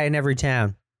fucks a guy in every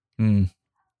town. And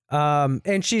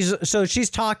she's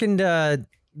talking to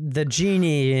the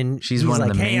genie, and she's he's one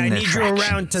like, of the "Hey, main I need you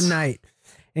around tonight."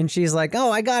 And she's like,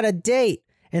 "Oh, I got a date."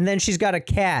 And then she's got a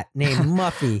cat named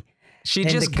Muffy. She and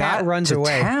just the cat got runs to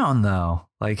away. town though.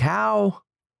 Like how?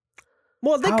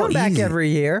 Well, they come back every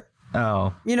year.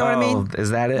 Oh, you know what I mean?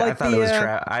 Is that it? Like I thought it was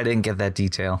I didn't get that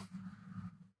detail.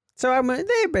 So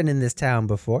they've been in this town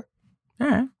before. All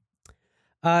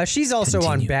right. She's also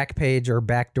on Backpage or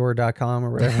Backdoor.com or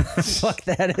whatever the fuck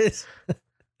that is.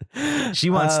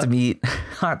 She wants to meet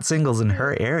hot singles in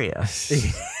her area.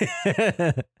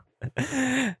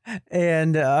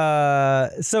 And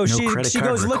so she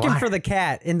goes looking for the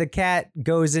cat, and the cat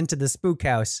goes into the spook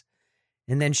house,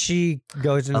 and then she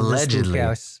goes into the spook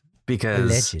house. Because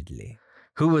allegedly,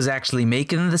 who was actually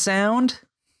making the sound?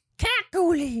 Cat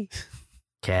Ghoulie.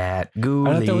 Cat Ghoulie.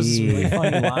 I thought that was a really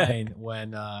funny line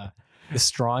when the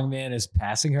strong man is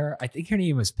passing her. I think her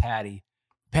name was Patty.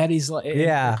 Patty's like,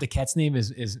 the cat's name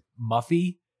is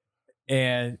Muffy.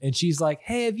 And she's like,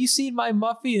 "Hey, have you seen my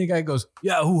Muffy?" And the guy goes,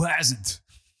 "Yeah, who hasn't?"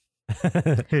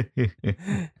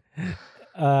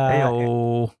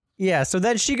 Hey-o. Yeah, so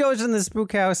then she goes in the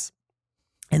spook house,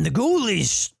 and the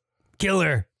ghoulies kill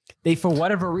her. They, for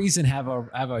whatever reason, have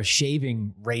a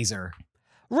shaving razor.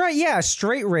 Right, yeah,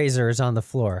 straight razor is on the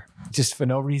floor. Just for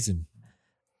no reason.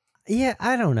 Yeah,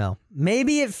 I don't know.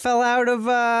 Maybe it fell out of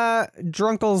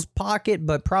Drunkle's pocket,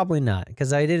 but probably not,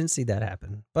 because I didn't see that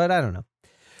happen. But I don't know.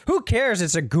 Who cares?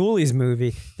 It's a Ghoulies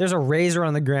movie. There's a razor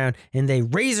on the ground, and they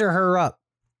razor her up,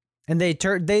 and they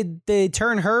turn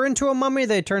her into a mummy.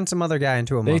 They turn some other guy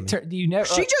into a mummy.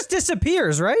 She just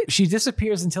disappears, right? She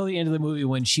disappears until the end of the movie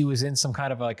when she was in some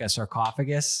kind of like a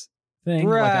sarcophagus thing,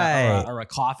 right? Like or a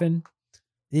coffin.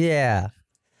 Yeah.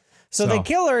 So they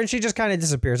kill her, and she just kind of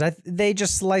disappears. They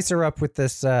just slice her up with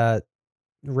this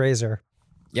razor.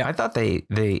 Yeah, I thought they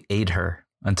ate her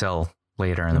until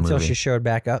later in the movie. Until she showed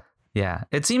back up. Yeah,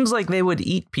 it seems like they would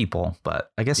eat people,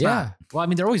 but I guess not. Well, I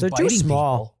mean, they're always biting too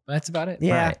small. people. That's about it.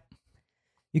 Yeah. Right.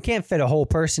 You can't fit a whole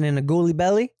person in a ghoulie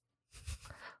belly.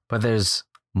 But there's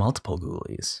multiple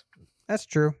ghoulies. That's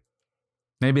true.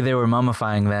 Maybe they were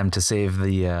mummifying them to save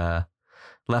the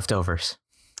leftovers.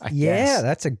 I guess.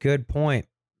 That's a good point.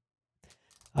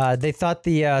 They thought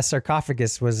the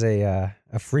sarcophagus was a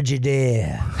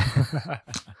Frigidaire.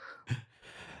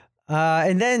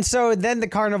 And then the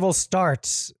carnival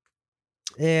starts,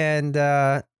 and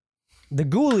the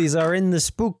ghoulies are in the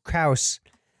spook house,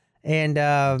 and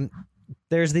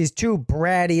there's these two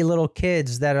bratty little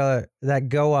kids that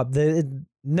go up.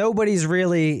 Nobody's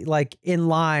really like in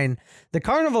line. The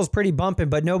carnival's pretty bumping,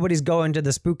 but nobody's going to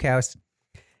the spook house.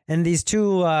 And these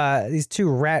two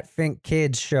rat fink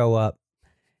kids show up,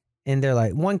 and they're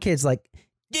like, one kid's like,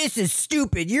 "This is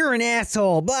stupid. You're an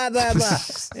asshole, blah, blah, blah."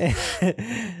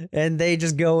 And they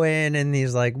just go in, and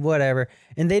he's like, whatever.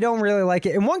 And they don't really like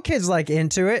it. And one kid's like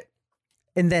into it.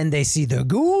 And then they see the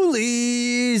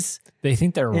ghoulies. They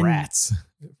think they're rats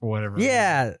for whatever reason.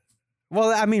 Yeah.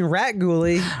 Well, I mean, rat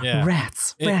ghoulie. Yeah.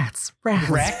 Rats. Rat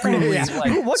ghoulies. Yeah.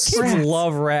 Like, What kids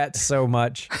love rats so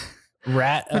much?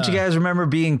 Don't you guys remember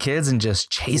being kids and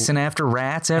just chasing after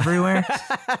rats everywhere?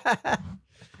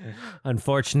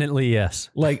 Unfortunately, yes.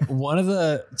 Like Rat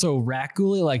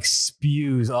Ghoulie like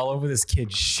spews all over this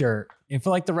kid's shirt. And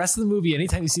for like the rest of the movie,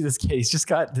 anytime you see this kid, he's just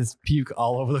got this puke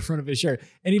all over the front of his shirt.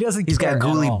 And he doesn't He's care got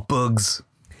ghoulie at all. bugs.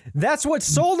 That's what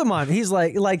sold him on. He's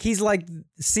like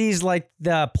sees like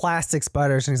the plastic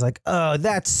spiders, and he's like, "Oh,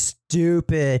 that's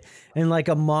stupid." And like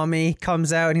a mummy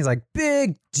comes out, and he's like,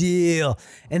 "Big deal."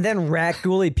 And then Rat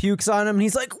Ghoulie pukes on him, and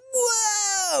he's like,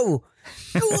 "Whoa,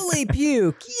 Ghoulie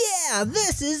puke! Yeah,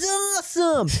 this is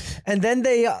awesome." And then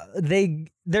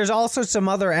there's also some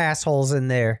other assholes in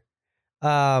there.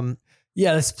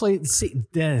 Yeah, this place, Satan's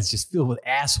Den, is just filled with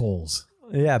assholes.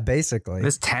 Yeah, basically.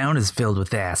 This town is filled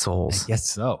with assholes. I guess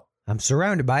so. I'm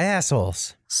surrounded by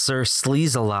assholes. Sir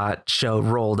Sleaze-a-Lot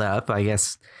rolled up. I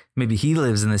guess maybe he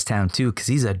lives in this town too, because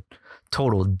he's a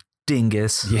total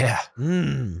dingus. Yeah.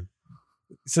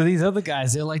 So these other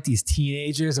guys, they're like these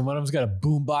teenagers, and one of them's got a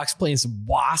boombox playing some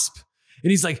Wasp. And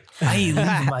he's like, I ain't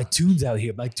leaving my tunes out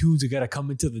here. My tunes are got to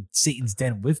come into the Satan's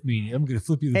Den with me. I'm going to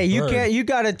flip you the Hey, bird. you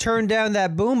got to turn down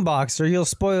that boombox or you'll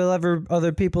spoil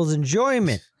other people's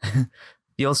enjoyment.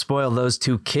 You'll spoil those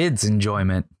two kids'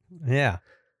 enjoyment. Yeah.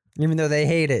 Even though they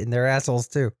hate it and they're assholes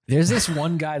too. There's this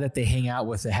one guy that they hang out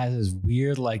with that has this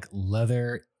weird like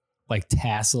leather, like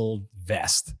tasseled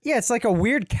vest. Yeah, it's like a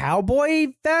weird cowboy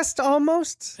vest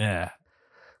almost. Yeah.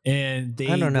 And they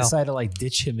decide to like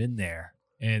ditch him in there.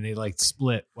 And they like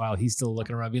split while he's still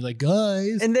looking around being like,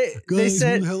 guys. And they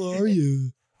said, who the hell are you?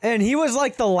 And he was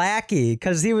like the lackey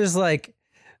because he was like,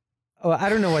 oh, I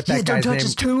don't know what that guy's don't touch name.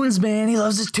 his tunes, man. He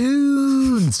loves his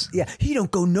tunes. Yeah, he don't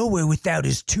go nowhere without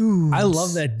his tunes. I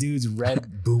love that dude's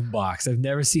red boombox. I've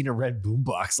never seen a red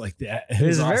boombox like that.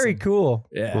 It's awesome. very cool.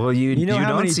 Yeah. Well, you know how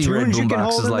don't many see red tunes you can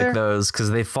hold boomboxes in like there? those because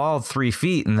they fall 3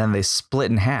 feet and then they split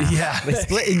in half. Yeah. They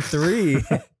split in 3.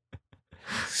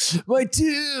 My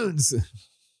tunes.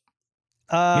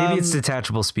 Maybe it's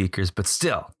detachable speakers, but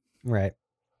still. Right.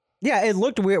 Yeah, it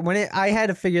looked weird when I had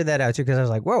to figure that out too because I was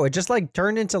like, whoa, it just like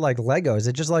turned into like Legos.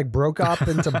 It just like broke up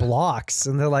into blocks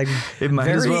and they're like It might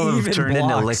as very well have even turned into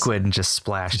blocks. liquid and just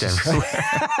splashed everywhere.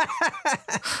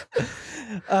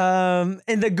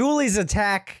 And the ghoulies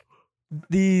attack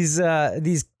these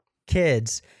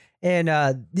kids. And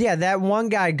that one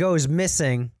guy goes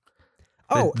missing.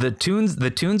 The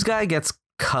tunes guy gets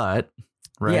cut,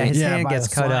 right? Yeah, his hand by gets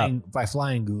the cut flying, up. by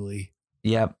Flying Ghoulie.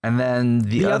 Yep. And then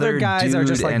the other other guys dude are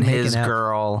just, like, and his making out.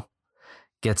 girl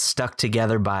get stuck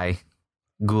together by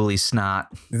ghoulie snot.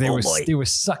 They boy. were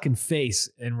sucking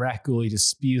face, and Rat Ghoulie just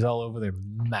spews all over their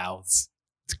mouths.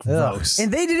 It's gross.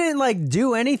 And they didn't like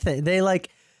do anything. They like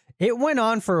it went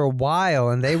on for a while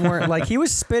and they weren't like he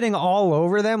was spitting all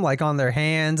over them, like on their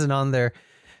hands and on their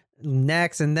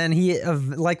necks. And then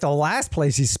like the last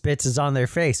place he spits is on their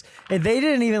face. And they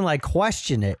didn't even like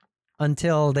question it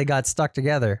until they got stuck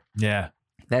together. Yeah.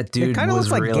 That dude kinda was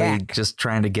looks like really Gak. just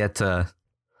trying to get to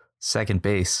second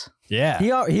base.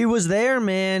 Yeah. He was there,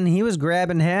 man. He was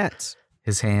grabbing hats.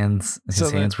 His hands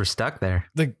were stuck there.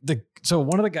 So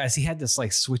one of the guys, he had this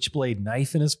like switchblade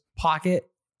knife in his pocket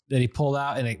that he pulled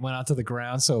out and it went onto the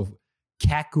ground. So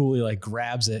Cat Ghoulie like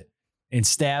grabs it and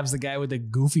stabs the guy with the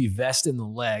goofy vest in the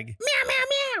leg. Meow,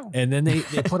 meow, meow. And then they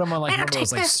put him on like one of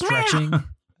those like stretching,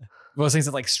 those things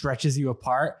that like stretches you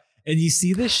apart. And you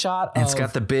see this shot And of, it's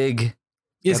got the big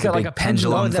it's got like a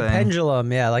pendulum. Oh, the thing.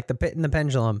 pendulum. Yeah, like the pit and the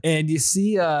pendulum. And you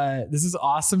see this is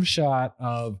awesome shot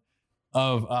of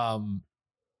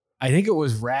I think it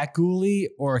was Rat Ghoulie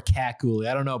or Cat Ghoulie.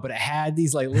 I don't know, but it had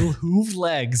these like little hooved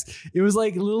legs. It was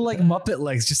like little like Muppet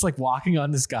legs, just like walking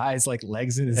on this guy's like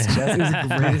legs in his chest. It was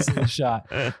the greatest in the shot.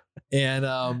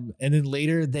 And then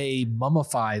later they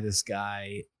mummify this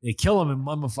guy. They kill him and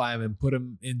mummify him and put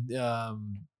him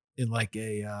in like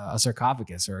a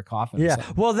sarcophagus or a coffin. Or Yeah.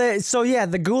 something. Well,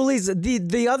 the ghoulies,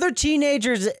 the other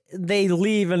teenagers, they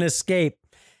leave and escape.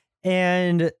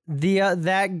 And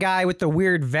that guy with the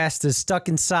weird vest is stuck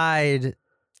inside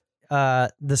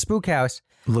the spook house.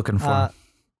 looking for him.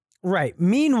 Right.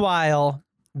 Meanwhile,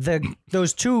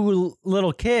 those two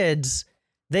little kids,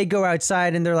 they go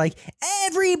outside and they're like,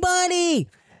 everybody,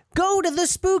 go to the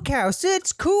spook house.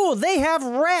 It's cool. They have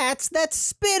rats that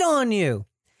spit on you.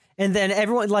 And then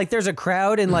everyone, like, there's a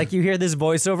crowd and, like, you hear this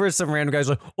voiceover. Some random guy's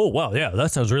like, oh, wow, yeah, that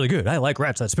sounds really good. I like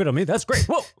rats that spit on me. That's great.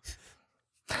 Whoa.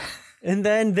 And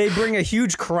then they bring a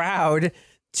huge crowd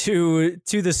to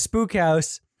the spook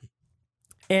house.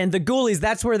 And the ghoulies,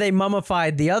 that's where they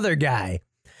mummified the other guy.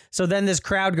 So then this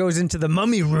crowd goes into the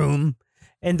mummy room.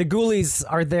 And the ghoulies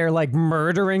are there, like,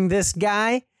 murdering this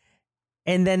guy.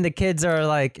 And then the kids are,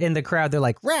 like, in the crowd. They're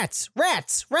like, rats,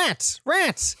 rats, rats,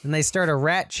 rats. And they start a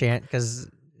rat chant because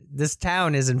this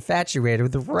town is infatuated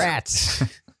with the rats.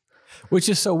 Which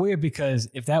is so weird because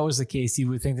if that was the case, you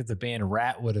would think that the band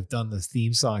Rat would have done the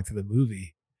theme song to the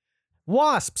movie.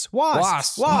 Wasps,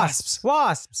 wasps, wasps,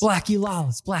 wasps. Blackie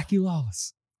Lawless, Blackie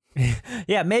Lawless.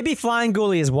 Yeah, maybe Flying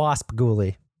Ghoulie is Wasp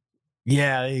Ghoulie.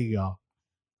 Yeah, there you go.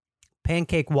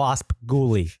 Pancake Wasp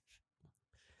Ghoulie.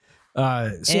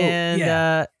 So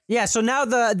now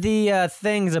the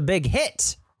thing's a big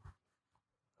hit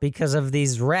because of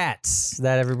these rats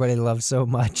that everybody loves so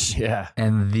much. Yeah.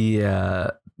 And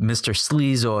the Mr.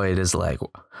 Sleazoid is like,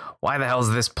 why the hell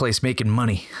is this place making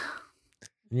money?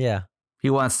 Yeah.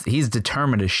 He's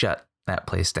determined to shut that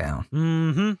place down.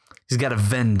 Mm-hmm. He's got a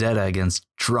vendetta against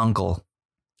Drunkle.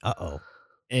 Uh-oh.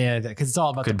 And because it's all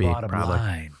about Could the be, bottom probably.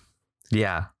 line.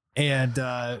 Yeah. And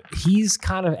he's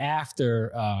kind of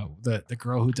after the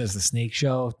girl who does the snake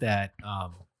show that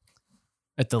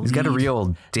at the He's got a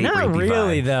real date Not rapey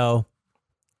really, vibe. though.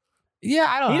 Yeah,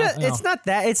 I don't know. It's not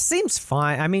that. It seems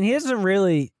fine. I mean, he doesn't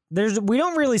really. We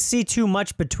don't really see too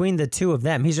much between the two of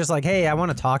them. He's just like, hey, I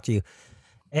want to talk to you.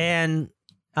 And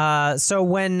so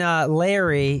when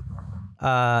Larry,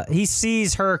 he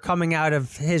sees her coming out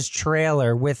of his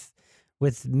trailer with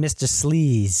Mr.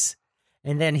 Sleaze,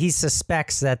 and then he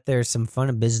suspects that there's some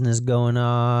funny business going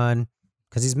on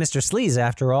because he's Mr. Sleaze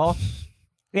after all.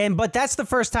 But that's the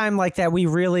first time like that we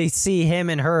really see him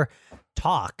and her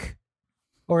talk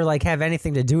or like have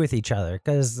anything to do with each other,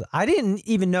 because I didn't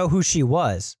even know who she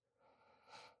was.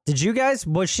 Did you guys?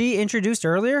 Was she introduced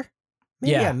earlier?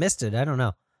 Maybe Yeah. I missed it. I don't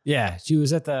know. Yeah, she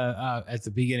was at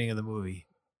the beginning of the movie.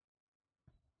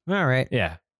 All right.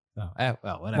 Yeah. Oh,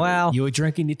 well, whatever. Well- You were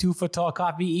drinking your 2-foot tall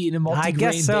coffee, eating a multigrain I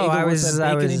guess so. bagel I with was- a I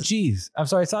bacon was- and cheese. I'm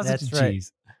sorry, sausage That's and right.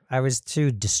 cheese. I was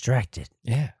too distracted.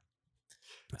 Yeah.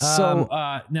 So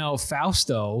now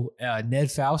Fausto,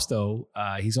 Ned Fausto,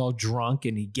 he's all drunk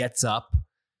and he gets up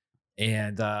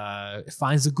and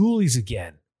finds the ghoulies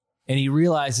again. And he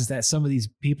realizes that some of these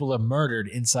people are murdered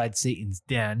inside Satan's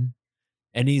den.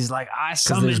 And he's like, I Because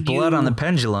summoned there's blood you. on the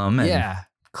pendulum. And Yeah.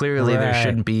 clearly there Right.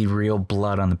 shouldn't be real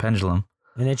blood on the pendulum.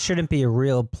 And it shouldn't be a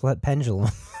real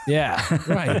pendulum. Yeah,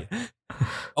 right.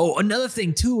 Oh, another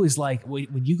thing too is like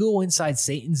when you go inside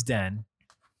Satan's den,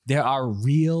 there are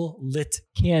real lit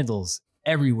candles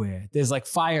everywhere. There's like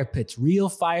fire pits, real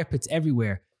fire pits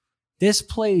everywhere. This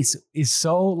place is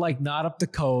so like not up to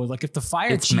code. Like if the fire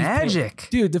It's chief magic.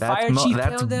 dude, the That's fire mo- chief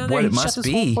that's came down what there, it he shut must this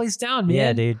be. whole place down, man.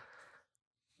 Yeah, dude.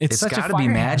 It's It's such got a to be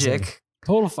fire magic. hazard.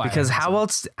 Total fire. Because how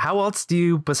else do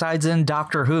you, besides in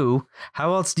Doctor Who,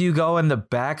 how else do you go in the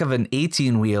back of an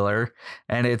 18-wheeler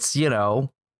and it's, you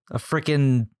know, a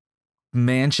freaking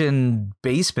mansion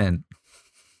basement?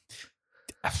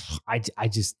 I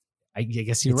guess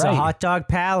you're It's right. a hot dog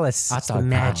palace. Hot It's the dog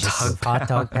magic palace. of hot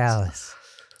dog palace.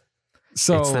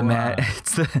 So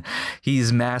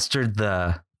He's mastered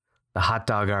the hot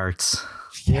dog arts,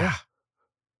 yeah.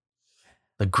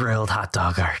 the grilled hot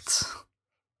dog arts.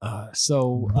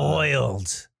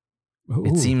 Boiled.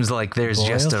 It seems like there's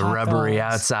just a boiled hot rubbery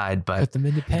dogs. outside, but Put them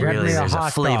in the pan. Grab really me a there's a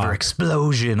hot flavor dog.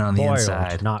 explosion on the Boiled,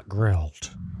 inside. not grilled.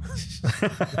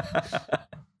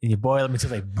 And you boil them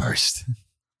until they burst.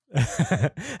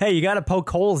 Hey, you got to poke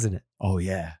holes in it. Oh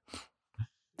yeah.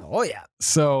 Oh yeah.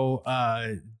 So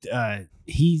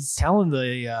he's telling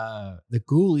the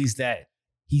ghoulies that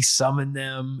he summoned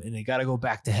them and they got to go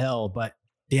back to hell, but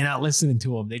they're not listening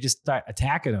to him. They just start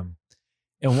attacking him,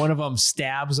 and one of them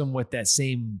stabs him with that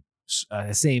same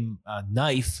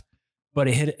knife, but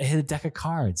it hit a deck of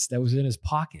cards that was in his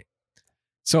pocket.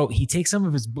 So he takes some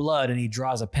of his blood and he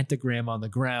draws a pentagram on the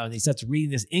ground. He starts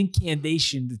reading this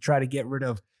incantation to try to get rid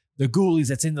of the ghoulies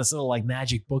that's in this little like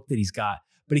magic book that he's got.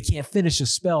 But he can't finish the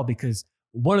spell because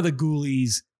one of the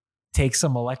ghoulies takes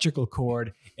some electrical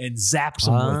cord and zaps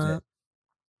him with it.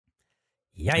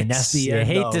 Yikes. And that's the You end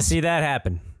hate of- to see that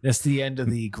happen. That's the end of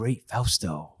the great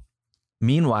Fausto.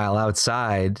 Meanwhile,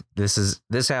 outside,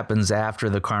 this happens after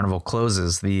the carnival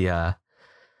closes. The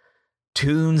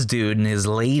Toons dude and his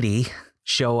lady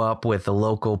show up with the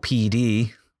local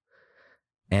PD,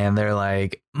 and they're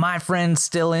like, "My friend's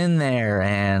still in there,"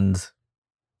 and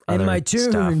other my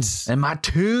stuff. tunes. And my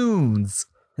tunes.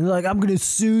 And they're like, I'm going to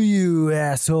sue you,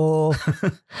 asshole.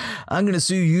 I'm gonna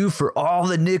sue you for all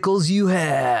the nickels you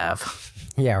have.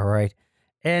 Yeah, right.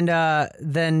 And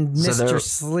then So Mr. they're-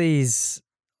 Sleaze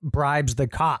bribes the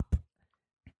cop.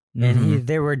 And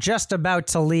they were just about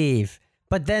to leave.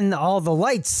 But then all the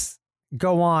lights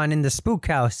go on in the spook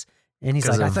house. And he's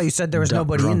 'Cause like, I of thought you said there was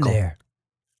nobody in Drunkle. there.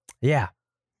 Yeah.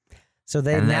 So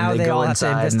they And now then they they all go have to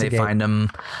inside and they investigate. find him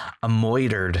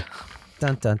moitered.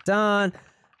 Dun, dun, dun.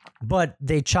 But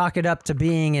they chalk it up to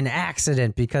being an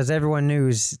accident because everyone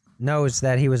knows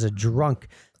that he was a drunk.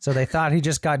 So they thought he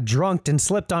just got drunked and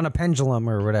slipped on a pendulum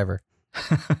or whatever.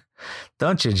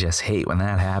 Don't you just hate when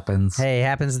that happens? Hey,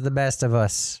 happens to the best of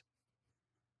us.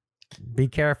 Be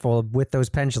careful with those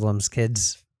pendulums,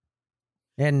 kids.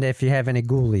 And if you have any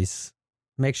ghoulies,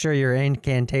 make sure your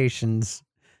incantations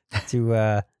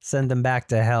to send them back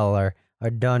to hell are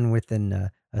done within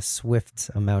a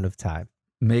swift amount of time.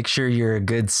 Make sure you're a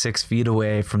good 6 feet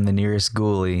away from the nearest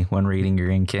ghoulie when reading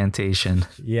your incantation.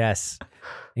 Yes.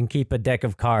 And keep a deck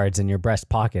of cards in your breast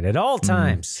pocket at all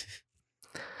times.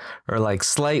 Or like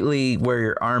slightly where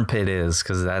your armpit is,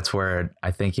 because that's where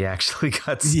I think you actually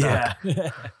got stuck.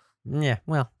 Yeah. Yeah,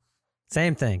 well,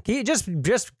 Same thing. Can you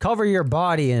just cover your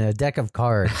body in a deck of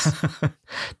cards?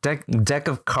 deck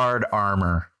of card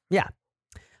armor. Yeah.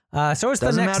 So it's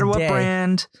Doesn't the next matter what day.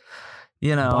 brand.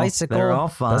 You know, Bicycle. they're all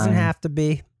fine. Doesn't have to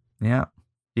be. Yeah.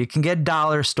 You can get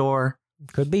dollar store.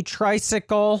 Could be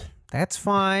tricycle. That's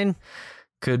fine.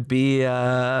 Could be,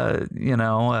 could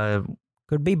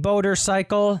Could be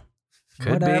motorcycle.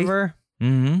 Whatever. be.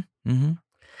 Mm-hmm.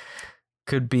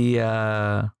 Could be,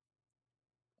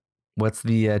 what's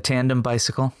the tandem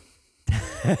bicycle?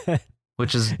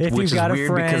 Which is If which you've got is a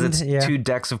weird friend, because it's two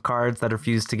decks of cards that are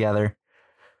fused together.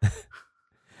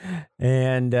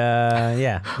 And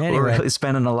yeah. Anyway. We're really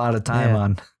spending a lot of time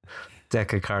on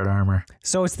deck of card armor.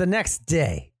 So it's the next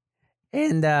day,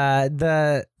 and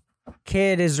the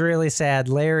kid is really sad.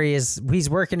 Larry he's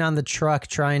working on the truck,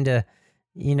 trying to,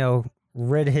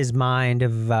 rid his mind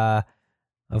of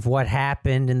what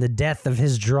happened and the death of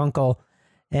his drunkle,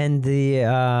 and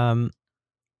the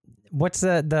what's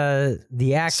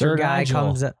the actor Sir guy Nigel.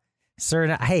 comes up.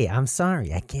 Sir, hey, I'm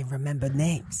sorry, I can't remember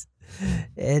names,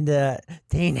 and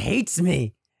Dane hates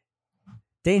me.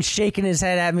 Dane's shaking his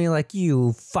head at me like,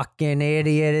 you fucking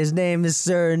idiot. His name is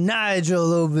Sir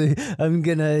Nigel over here. I'm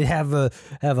gonna have a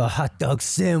hot dog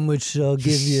sandwich I'll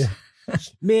give you.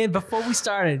 Man, before we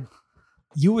started,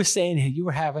 you were saying you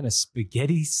were having a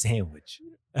spaghetti sandwich.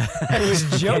 I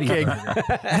was joking.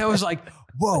 And I was like,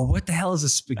 whoa, what the hell is a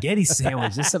spaghetti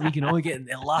sandwich? This is something you can only get in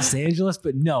Los Angeles?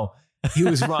 But no, he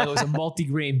was wrong. It was a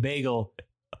multi-grain bagel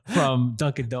from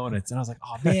Dunkin' Donuts. And I was like,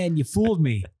 oh man, you fooled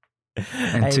me.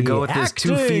 And to go with this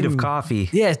 2 feet of coffee.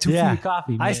 Yeah, 2 feet of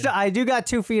coffee, man. I do got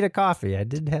 2 feet of coffee. I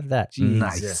did have that.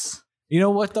 Nice. You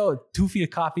know what though? 2 feet of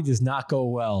coffee does not go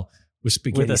well with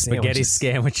spaghetti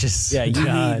sandwiches. Yeah, you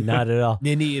need, not at all.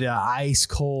 You need an ice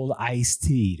cold iced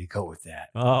tea to go with that.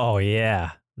 Oh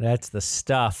yeah, that's the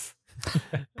stuff.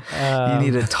 You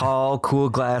need a tall, cool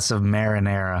glass of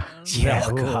marinara. Yeah,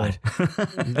 God.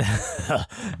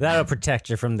 That'll protect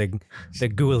you from the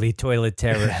ghouly toilet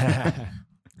terror.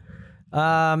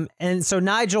 And so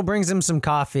Nigel brings him some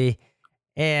coffee,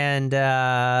 and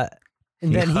then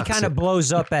he kind of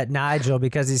blows up at Nigel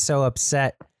because he's so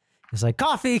upset. He's like,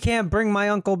 "Coffee can't bring my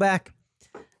uncle back."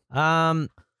 And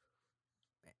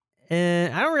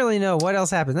I don't really know what else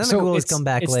happened. Then the ghoulies come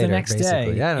back later. The next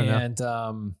basically. day, I don't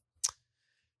know.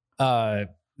 And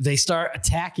they start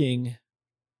attacking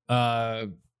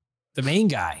the main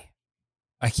guy.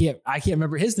 I can't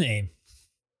remember his name.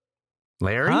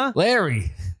 Larry? Huh?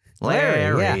 Larry.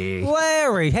 Yeah.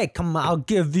 Larry, hey, come on, I'll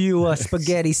give you a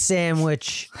spaghetti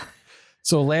sandwich.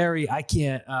 So Larry,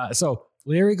 so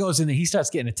Larry goes in there. He starts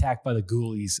getting attacked by the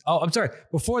ghoulies. Oh, I'm sorry.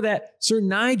 Before that, Sir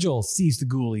Nigel sees the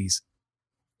ghoulies.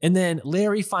 And then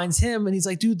Larry finds him and he's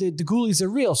like, dude, the ghoulies are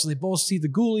real. So they both see the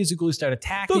ghoulies. The ghoulies start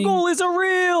attacking. The ghoulies are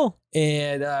real.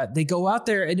 And they go out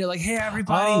there and they're like, hey,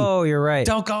 everybody. Oh, you're right.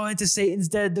 Don't go into Satan's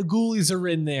Den. The ghoulies are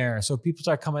in there. So people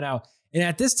start coming out. And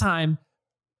at this time,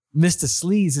 Mr.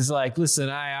 Sleaze is like, listen,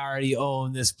 I already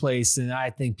own this place and I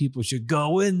think people should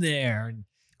go in there. And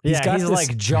he's like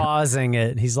Jawsing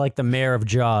it. He's like the mayor of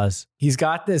Jaws. He's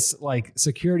got this like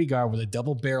security guard with a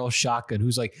double barrel shotgun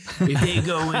who's like, if they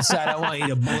go inside, I want you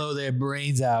to blow their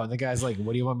brains out. And the guy's like,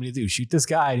 what do you want me to do? Shoot this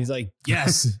guy? And he's like,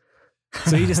 yes.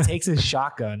 So he just takes his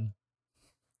shotgun,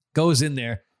 goes in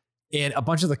there, and a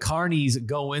bunch of the carnies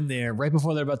go in there right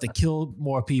before they're about to kill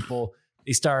more people.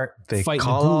 They fighting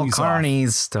call the all ghoulies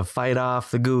carnies to fight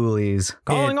off the ghoulies.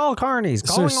 Calling all carnies.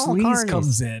 So Calling all Sleaze carnies.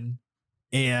 comes in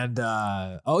and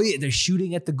they're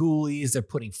shooting at the ghoulies. They're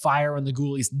putting fire on the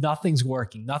ghoulies. Nothing's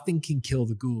working. Nothing can kill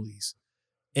the ghoulies.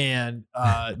 And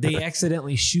they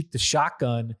accidentally shoot the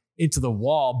shotgun into the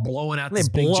wall, blowing out this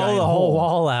big giant the whole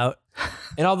wall out.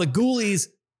 And all the ghoulies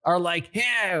are like,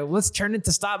 yeah, let's turn it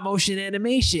to stop motion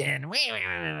animation.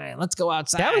 Let's go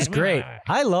outside. That was great.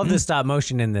 I love the stop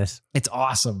motion in this. It's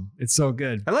awesome. It's so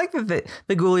good. I like that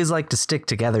the ghoulies like to stick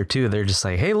together too. They're just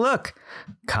like, hey, look,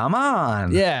 come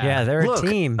on. Yeah, they're Look, a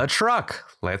team. A truck.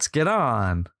 Let's get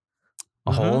on.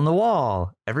 A hole in the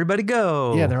wall. Everybody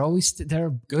go. Yeah, they're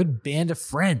a good band of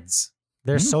friends.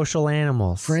 They're social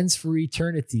animals. Friends for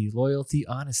eternity, loyalty,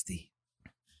 honesty.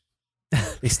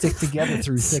 They stick together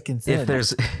through thick and thin.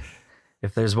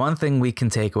 If there's one thing we can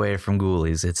take away from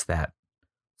ghoulies, it's that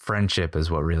friendship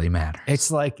is what really matters. It's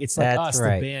like us,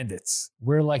 the bandits.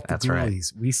 We're like the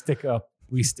ghoulies. Right. We stick up.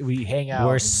 We hang out.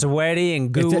 We're sweaty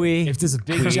and gooey. If there's a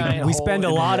big giant, we spend a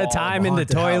lot of time in the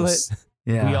toilet.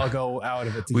 Yeah. We all go out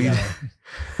of it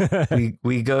together.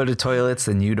 We go to toilets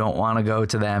and you don't want to go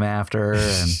to them after.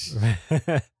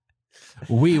 And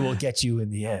we will get you in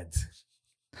the end.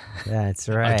 That's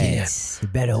right. Again. You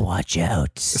better watch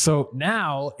out. So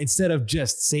now, instead of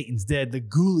just Satan's dead, the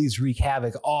ghoulies wreak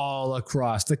havoc all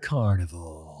across the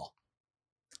carnival.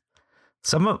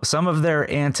 Some of their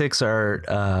antics are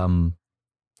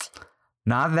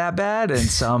not that bad, and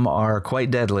some are quite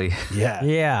deadly.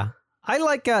 Yeah. I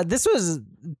like this was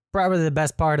probably the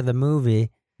best part of the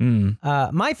movie.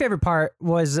 My favorite part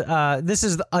was this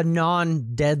is a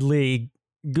non-deadly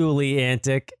ghoulie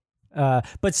antic.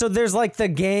 But so there's like the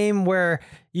game where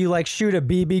you like shoot a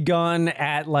BB gun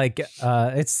at like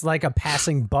it's like a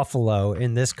passing buffalo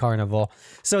in this carnival.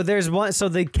 So there's one. So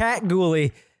the cat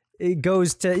ghoulie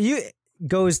goes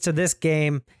to this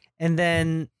game, and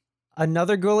then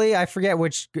another ghoulie, I forget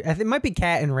which. I think it might be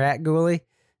cat and rat ghoulie.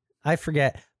 I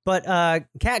forget. But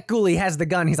cat ghoulie has the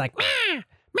gun. He's like meow meow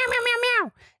meow meow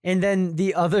meow, and then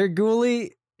the other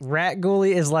ghoulie, rat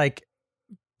ghoulie, is like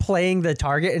playing the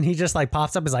target, and he just like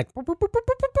pops up, is like boop, boop, boop, boop,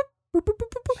 boop, boop, boop,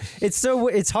 boop,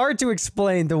 boop. It's hard to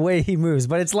explain the way he moves,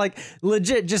 but it's like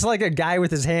legit just like a guy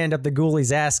with his hand up the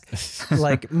ghoulie's ass,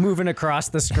 like moving across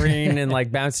the screen and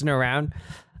like bouncing around.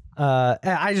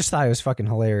 I just thought it was fucking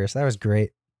hilarious. That was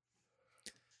great.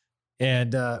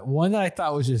 And one that I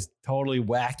thought was just totally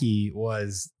wacky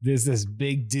was there's this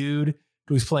big dude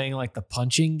who's playing like the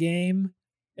punching game.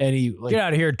 And he like, get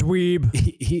out of here,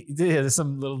 dweeb. There's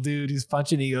some little dude who's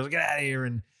punching. He goes, get out of here.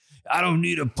 And I don't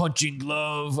need a punching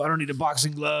glove. I don't need a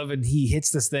boxing glove. And he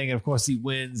hits this thing. And of course he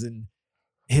wins. And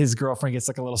his girlfriend gets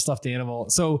like a little stuffed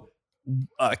animal. So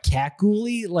a cat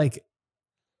ghoulie like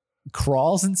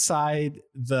crawls inside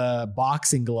the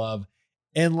boxing glove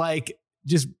and like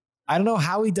just, I don't know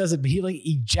how he does it, but he like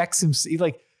ejects him. He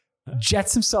like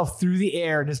jets himself through the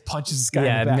air and just punches this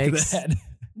guy in the back of the head.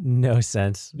 No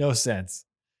sense. No sense.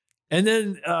 And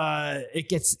then it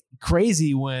gets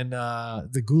crazy when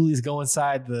the ghoulies go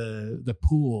inside the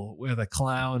pool where the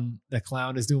clown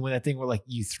is doing that thing where like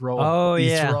you throw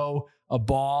throw a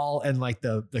ball and like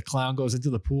the clown goes into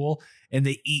the pool and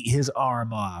they eat his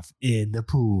arm off in the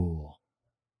pool.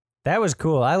 That was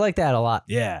cool. I like that a lot.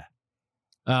 Yeah.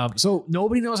 So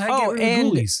nobody knows how to get rid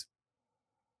of ghoulies.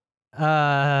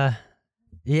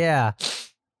 Yeah.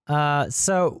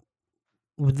 So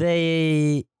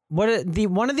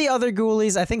one of the other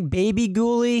ghoulies, I think Baby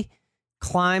Ghoulie,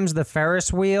 climbs the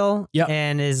Ferris wheel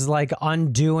and is like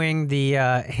undoing the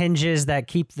hinges that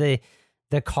keep the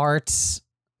carts,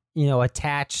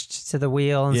 attached to the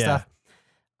wheel and stuff.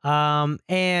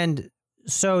 And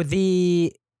so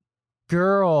the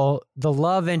girl, the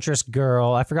love interest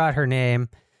girl, I forgot her name,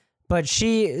 but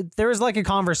there was like a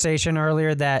conversation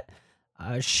earlier that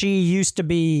she used to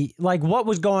be like, what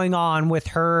was going on with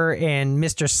her and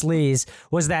Mr. Sleaze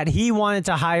was that he wanted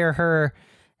to hire her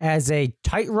as a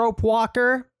tightrope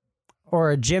walker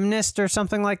or a gymnast or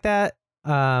something like that.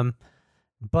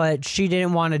 But she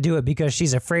didn't want to do it because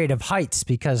she's afraid of heights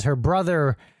because her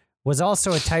brother was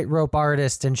also a tightrope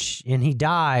artist and he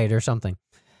died or something.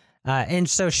 And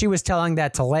so she was telling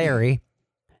that to Larry.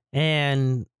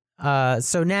 And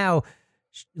so now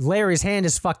Larry's hand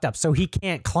is fucked up, so he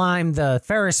can't climb the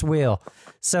Ferris wheel.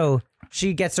 So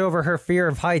she gets over her fear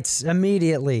of heights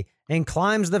immediately and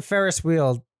climbs the Ferris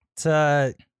wheel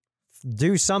to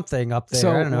do something up there.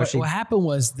 So I don't know. What happened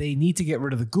was they need to get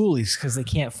rid of the ghoulies because they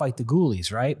can't fight the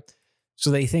ghoulies, right? So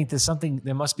they think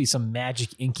there must be some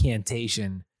magic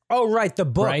incantation. Oh, right. The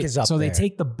book is up there. So they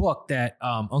take the book that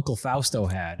Uncle Fausto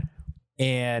had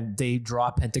and they draw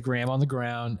a pentagram on the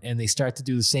ground and they start to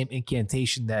do the same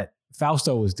incantation that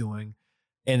Fausto was doing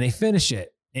and they finish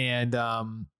it. And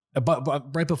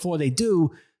but right before they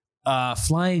do,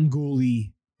 Flying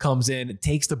Ghoulie comes in,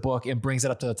 takes the book and brings it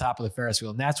up to the top of the Ferris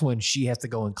wheel. And that's when she has to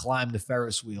go and climb the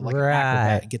Ferris wheel like an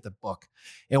acrobat and get the book.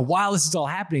 And while this is all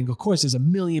happening, of course, there's a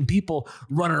million people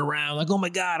running around like, oh my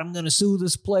God, I'm going to sue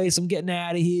this place. I'm getting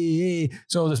out of here.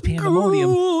 So there's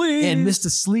pandemonium. Ghoulies. And Mr.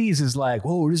 Sleaze is like,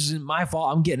 whoa, this isn't my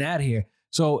fault. I'm getting out of here.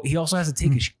 So he also has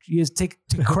to take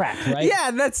a crack, right?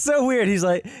 Yeah, that's so weird. He's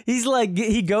like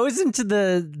he goes into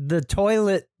the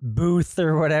toilet booth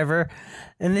or whatever,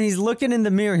 and then he's looking in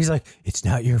the mirror. He's like, "It's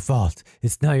not your fault.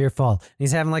 It's not your fault." And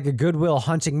he's having like a Goodwill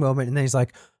Hunting moment, and then he's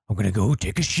like, "I'm gonna go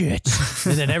take a shit,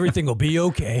 and then everything will be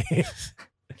okay."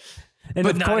 And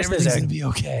but of course, everything's gonna be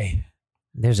okay.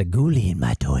 There's a ghoulie in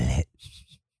my toilet,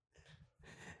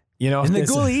 and the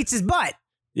ghoulie eats his butt.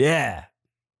 Yeah,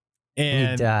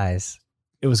 and he dies.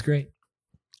 It was great.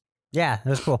 Yeah, that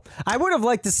was cool. I would have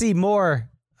liked to see more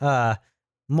toilet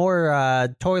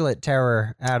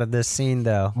terror out of this scene,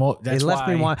 though. That's it left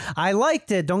me want. I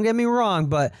liked it. Don't get me wrong,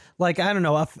 but like I don't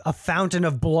know, a fountain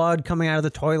of blood coming out of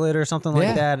the toilet or something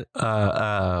like that.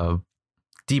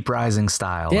 Deep Rising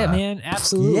style. Yeah, man,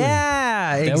 absolutely.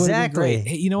 Yeah, That would've been exactly. great.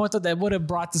 Hey, you know what though? That would have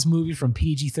brought this movie from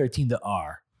PG-13 to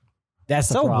R. That's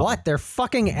the So problem. what? They're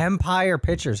fucking Empire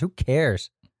Pictures. Who cares?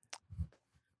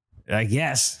 I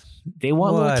guess they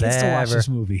want little kids to watch Whatever. this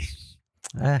movie.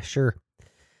 Sure.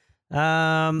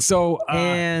 So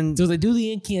and so they do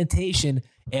the incantation,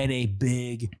 and a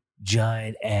big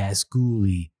giant ass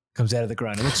ghoulie comes out of the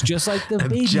ground. It looks just like the A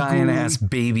baby giant ghoulie. ass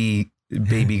baby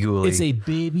ghoulie. It's a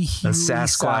baby, a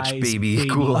Sasquatch huey-sized baby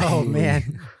ghoulie. oh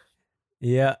man,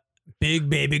 yeah, big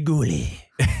baby ghoulie.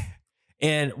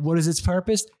 And what is its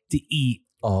purpose? To eat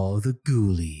all the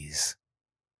ghoulies,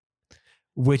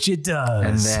 which it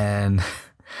does. And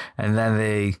then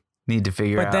they need to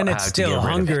figure out. But then how it's to still get rid of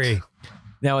it. hungry.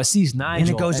 Now it sees Nigel,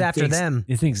 And it goes after thinks- them.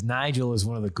 It thinks Nigel is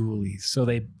one of the ghoulies, so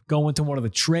they go into one of the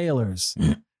trailers,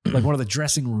 like one of the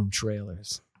dressing room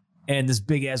trailers, and this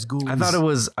big ass ghoulie. I thought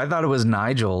it was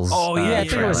Nigel's. Oh yeah, I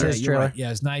think it was trailer. his You're trailer. right. Yeah,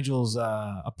 it's Nigel's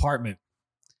apartment,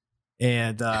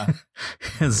 and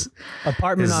his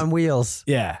Apartment His- on wheels.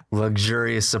 yeah,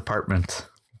 luxurious apartment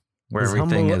where His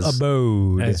everything humble is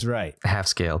abode. that's right. half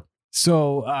scale.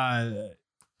 So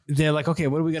they're like, okay,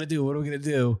 what are we gonna do? What are we gonna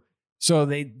do? So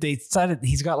they decided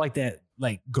he's got like that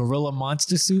like gorilla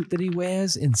monster suit that he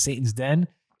wears in Satan's Den,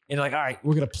 and they're like, all right,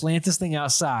 we're gonna plant this thing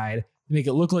outside, make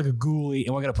it look like a ghoulie,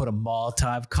 and we're gonna put a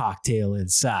Molotov cocktail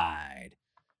inside.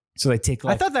 So they take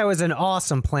like I thought that was an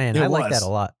awesome plan. It I like was. that a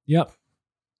lot. Yep.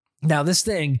 Now this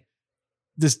giant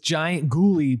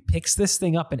ghoulie picks this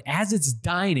thing up, and as it's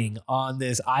dining on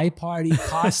this iParty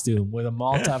costume with a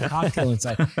Molotov cocktail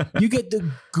inside, you get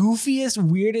the goofiest,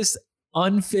 weirdest,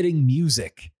 unfitting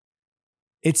music.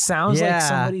 It sounds Yeah. like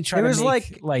somebody tried It was to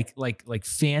make like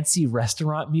fancy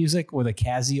restaurant music with a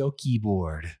Casio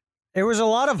keyboard. There was a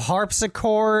lot of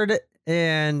harpsichord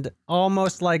and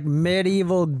almost like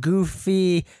medieval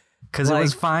goofy. Because it Like-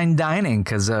 was fine dining.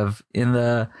 Because of in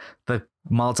the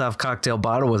Molotov cocktail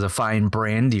bottle was a fine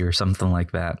brandy or something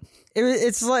like that.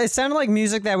 It sounded like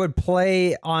music that would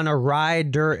play on a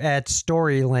ride at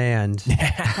Storyland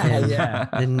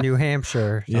Yeah. in New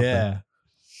Hampshire. or something. Yeah.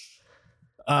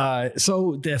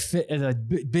 So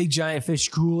the big giant fish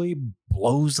ghoulie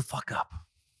blows the fuck up.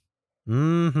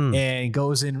 Mm-hmm. And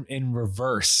goes in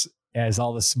reverse as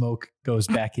all the smoke goes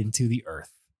back into the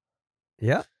earth.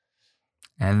 Yep.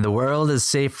 And the world is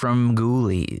safe from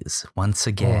ghoulies once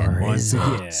again. Or Once is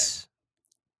again. it?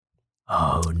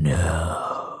 Oh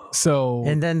no. So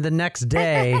And then the next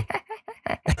day,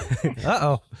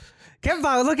 uh-oh. Kevin,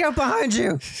 look out behind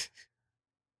you.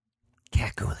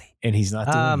 Cat ghoulie. and he's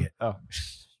not doing it. Oh.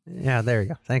 Yeah, there you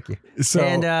go. Thank you. So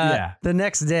And yeah. the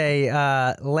next day,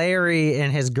 Larry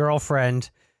and his girlfriend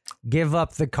give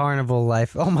up the carnival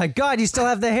life. Oh my God, you still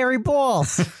have the hairy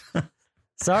balls.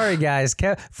 Sorry, guys.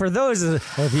 For those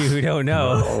of you who don't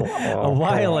know, a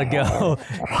while ago,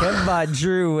 Kevbot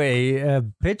drew a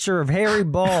picture of hairy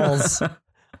balls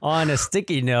on a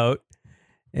sticky note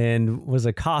and was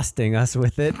accosting us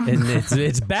with it. And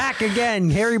it's back again.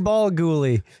 Hairy Ball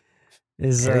Ghoulie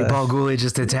Hairy Ball Ghoulie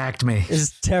just attacked me.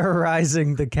 is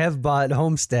terrorizing the Kevbot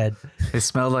homestead. It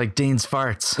smelled like Dean's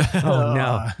farts. Oh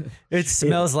no! It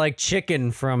smells like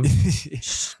chicken from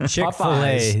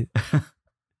Chick-fil-A.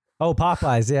 Oh,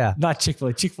 Popeyes, yeah. Not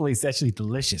Chick-fil-A. Chick-fil-A is actually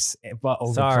delicious, but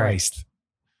Sorry. overpriced.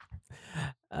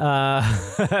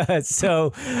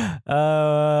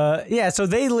 So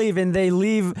they leave and they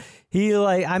leave.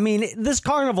 This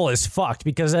carnival is fucked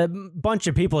because a bunch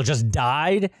of people just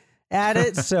died at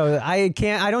it. So I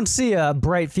don't see a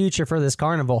bright future for this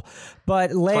carnival.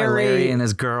 But Larry and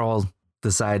his girl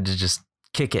decide to just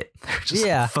kick it. Just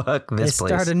Yeah. fuck they this place.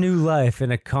 start a new life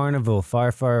in a carnival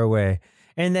far, far away.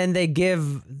 And then they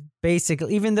give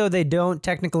basically, even though they don't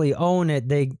technically own it,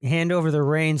 they hand over the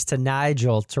reins to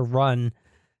Nigel to run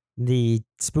the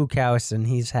spook house, and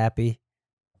he's happy.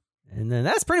 And then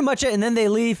that's pretty much it. And then they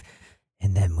leave.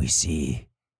 And then we see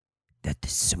that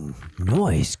there's some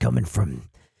noise coming from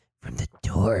the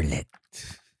toilet.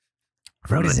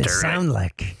 What does it sound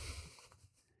like?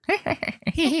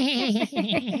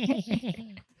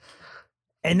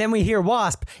 And then we hear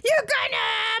Wasp. You're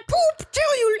gonna poop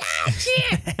till you like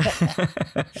it.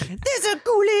 There's a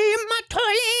ghoulie in my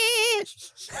toilet.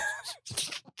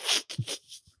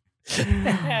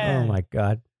 Oh my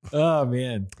God. Oh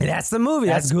man. And that's the movie.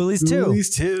 That's Ghoulies 2.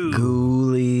 Ghoulies 2.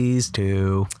 Ghoulies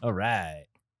 2. All right.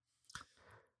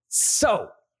 So,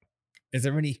 is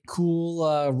there any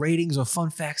cool ratings or fun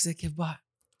facts that give bought?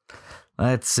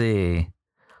 Let's see.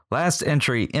 Last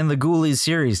entry in the Ghoulies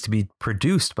series to be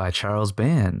produced by Charles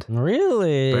Band.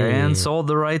 Really? Band sold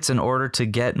the rights in order to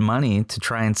get money to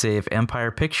try and save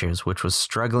Empire Pictures, which was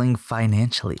struggling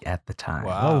financially at the time.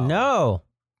 Oh no.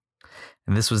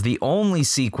 And this was the only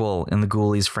sequel in the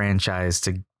Ghoulies franchise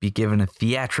to be given a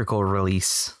theatrical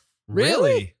release.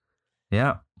 Really?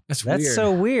 Yeah. That's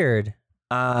so weird.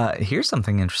 Here's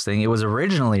something interesting. It was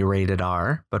originally rated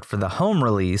R, but for the home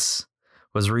release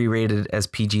was re-rated as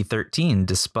PG-13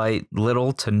 despite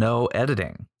little to no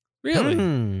editing. Really?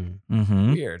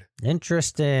 Mm-hmm. Weird.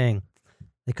 Interesting.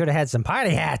 They could have had some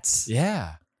party hats.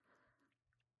 Yeah.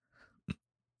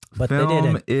 But they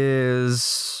didn't.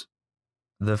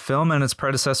 The film and its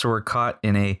predecessor were caught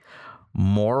in a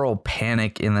moral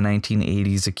panic in the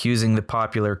 1980s, accusing the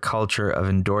popular culture of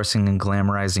endorsing and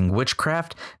glamorizing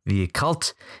witchcraft, the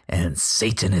occult, and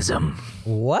Satanism.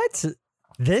 What?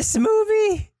 This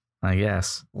movie? I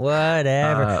guess.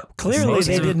 Whatever. Clearly,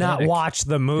 they did not watch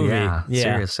the movie. Yeah,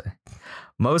 seriously.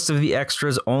 Most of the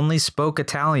extras only spoke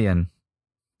Italian.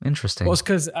 Interesting. Well, it's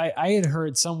because I had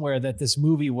heard somewhere that this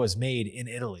movie was made in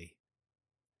Italy.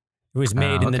 It was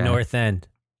made in the North End.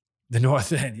 The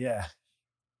North End, yeah.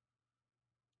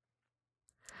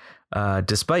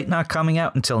 Despite not coming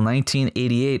out until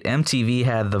 1988, MTV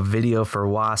had the video for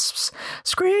Wasp's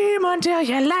Scream Until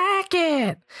You Like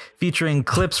It, featuring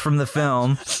clips from the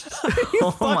film.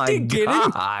 Oh my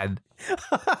God.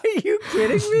 Are you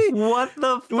kidding me? What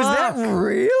the fuck? Was that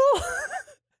real?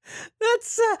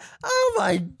 That's, oh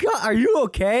my God. Are you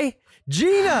okay?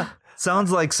 Gina.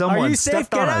 Sounds like someone Are you safe?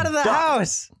 stepped on Get out of the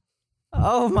house.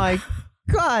 Oh my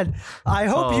God. I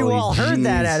hope you all heard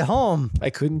that at home. I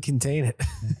couldn't contain it.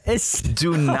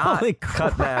 Do not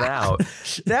cut that out.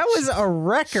 That was a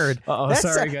record.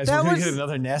 Sorry, guys. We're going to get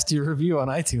another nasty review on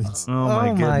iTunes. Oh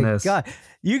my goodness. God.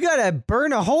 You got to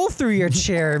burn a hole through your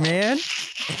chair, man.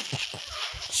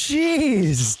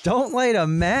 Jeez. Don't light a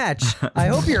match. I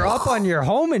hope you're up on your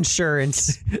home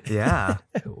insurance. Yeah.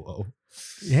 Whoa.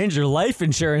 And your life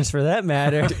insurance for that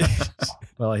matter.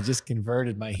 Well, I just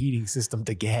converted my heating system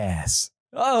to gas.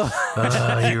 Oh,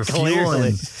 you're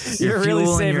fueling. You're really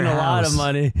fueling saving your a lot house. of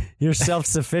money. You're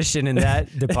self-sufficient in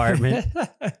that department.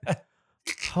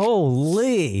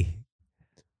 Holy.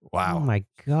 Wow. Oh my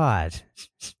God.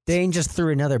 Dane just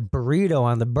threw another burrito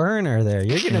on the burner there.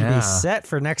 You're going to be set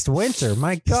for next winter.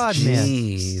 My God, man.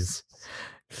 Jeez.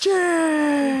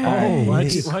 Oh, why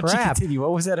don't you crap. continue?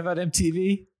 What was that about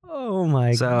MTV? Oh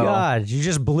my God. You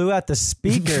just blew out the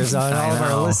speakers on all of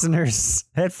our listeners'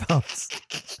 headphones.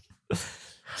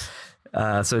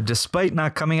 So despite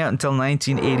not coming out until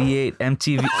 1988,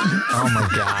 MTV... Oh my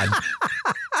God.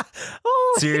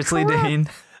 Seriously, crap. Dane?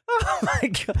 Oh my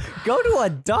God. Go to a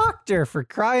doctor for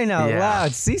crying out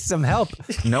loud. See some help.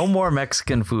 No more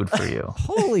Mexican food for you.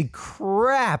 Holy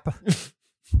crap.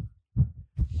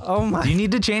 Oh my. Do you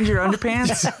need to change your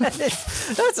underpants?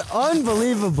 That's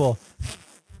unbelievable.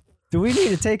 Do we need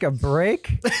to take a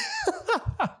break?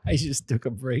 I just took a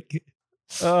break.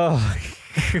 Oh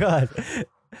God.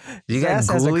 You got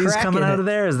ghoulies coming out of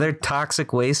there? Is there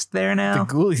toxic waste there now?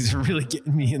 The ghoulies are really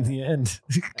getting me in the end.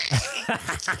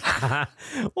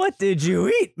 What did you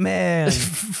eat, man?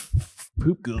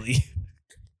 Poop ghoulie.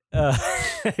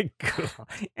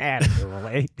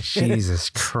 Anyway. Jesus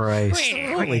Christ.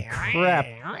 Holy crap.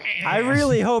 I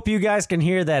really hope you guys can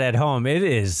hear that at home. It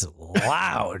is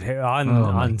loud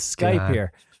on Skype God.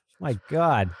 here. My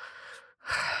God.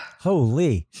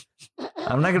 Holy.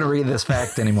 I'm not going to read this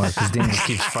fact anymore because Dean just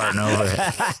keeps farting over it.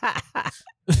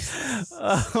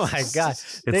 Oh my God.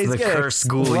 It's the cursed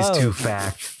Ghoulies 2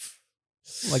 fact.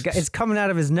 Oh my God. It's coming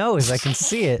out of his nose. I can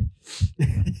see it.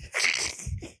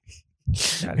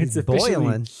 God, It's it's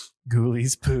boiling.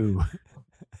 Ghoulies poo.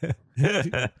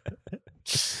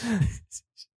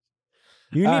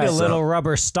 You need a little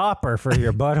rubber stopper for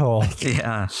your butthole.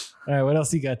 Yeah. All right, what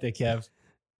else you got there, Kev?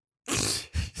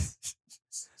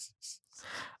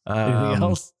 Anything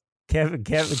else?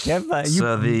 Kev,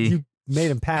 So you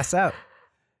made him pass out.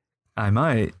 I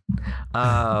might.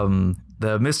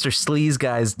 The Mr. Sleaze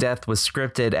guy's death was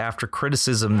scripted after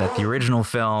criticism that the original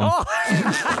film...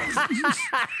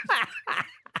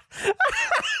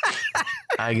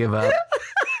 I give up.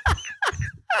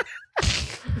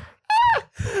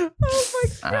 Oh my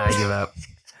God. I give up.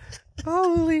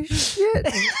 Holy shit.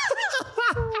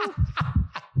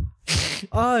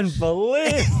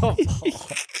 Unbelievable.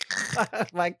 Oh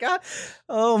my God.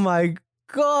 Oh my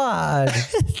God.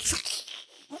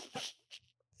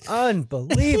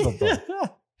 Unbelievable.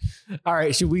 All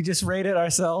right, should we just rate it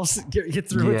ourselves? Get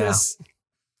through with this?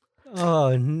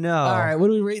 Oh no. All right, what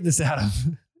do we rate this out of?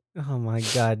 Oh my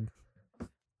God.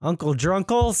 Uncle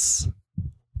Drunkles.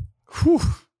 Whew.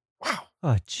 Wow.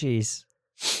 Oh jeez.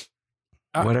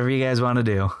 Whatever you guys want to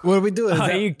do. What are we doing? Oh,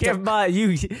 you Kevbot,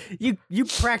 you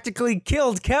practically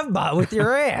killed Kevbot with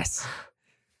your ass.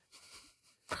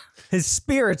 His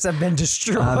spirits have been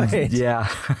destroyed. Yeah.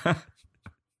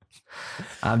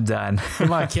 I'm done.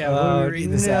 Come on, Kev. What are we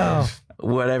reading this out?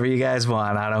 Whatever you guys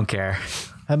want. I don't care.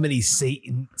 How many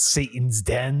Satan's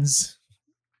dens?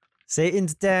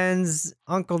 Satan's dens,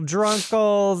 Uncle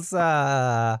Drunkles,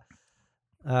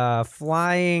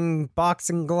 flying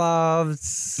boxing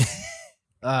gloves,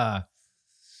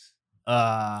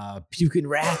 puking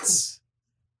rats.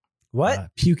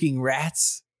 What? Puking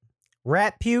rats.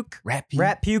 Rat puke. Rat puke.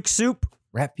 Rat puke soup.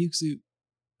 Rat puke soup.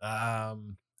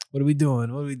 What are we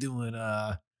doing?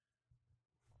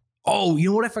 Oh, you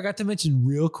know what I forgot to mention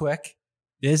real quick?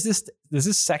 There's this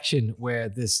section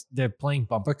where they're playing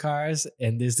bumper cars,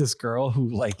 and there's this girl who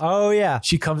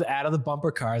she comes out of the bumper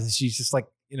cars and she's just out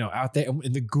there,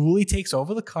 and the ghoulie takes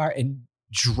over the car and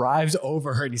drives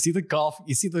over her, and you see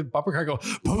the bumper car go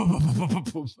boom, boom, boom, boom, boom,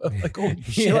 boom. Like, holy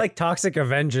She shit. Toxic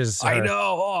Avengers her. I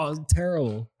know. Oh, it's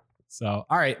terrible. So,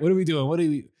 all right, what are we doing?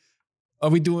 Are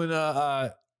we doing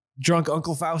drunk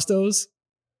Uncle Fausto's?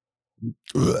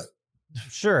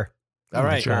 Sure. All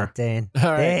right. God, Dane.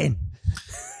 All right. Dane.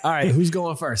 All right, who's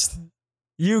going first?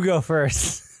 You go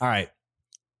first. All right.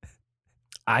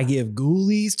 I give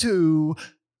Ghoulies 2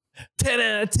 10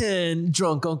 out of 10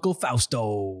 drunk Uncle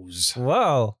Fausto's.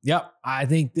 Whoa. Yep. I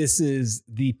think this is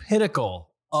the pinnacle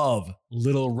of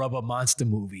little rubber monster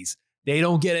movies. They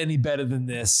don't get any better than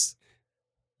this.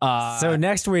 So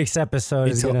next week's episode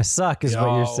is going to suck is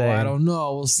what you're saying. I don't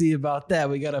know. We'll see about that.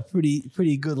 We got a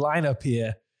pretty good lineup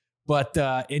here. But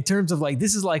in terms of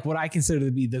this is what I consider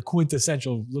to be the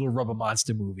quintessential little rubber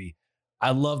monster movie.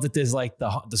 I love that there's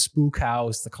the spook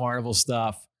house, the carnival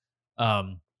stuff,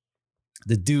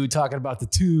 the dude talking about the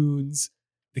tunes,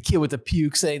 the kid with the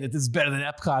puke saying that this is better than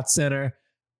Epcot Center.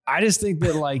 I just think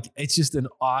that it's just an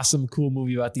awesome, cool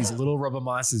movie about these little rubber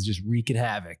monsters just wreaking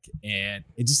havoc. And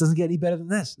it just doesn't get any better than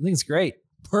this. I think it's great.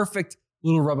 Perfect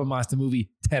little rubber monster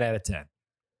movie, 10 out of 10.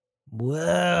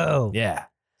 Whoa. Yeah.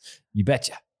 You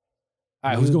betcha. All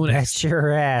right, who's going next? That's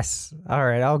your ass. All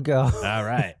right, I'll go. All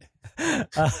right.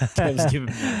 Kev's giving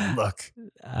me a look.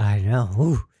 I know.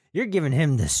 Ooh, you're giving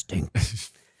him the stink.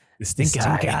 The stink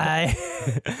eye.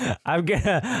 I'm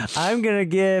gonna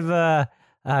give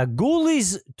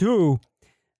Ghoulies 2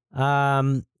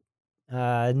 9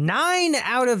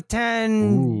 out of 10.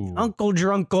 Ooh. Uncle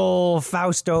Drunkle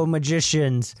Fausto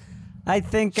Magicians. I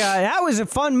think that was a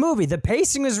fun movie. The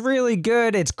pacing was really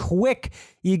good. It's quick.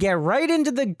 You get right into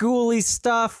the ghoulie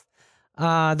stuff.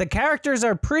 The characters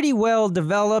are pretty well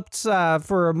developed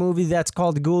for a movie that's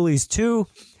called Ghoulies 2.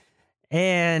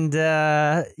 And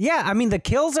the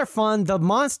kills are fun. The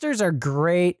monsters are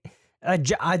great.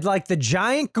 I'd like the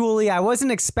giant ghoulie. I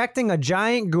wasn't expecting a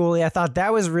giant ghoulie. I thought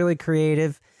that was really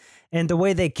creative. And the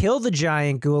way they kill the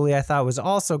giant ghoulie, I thought was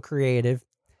also creative.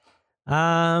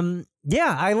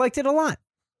 I liked it a lot.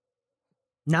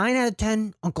 9 out of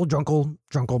 10 Uncle Drunkle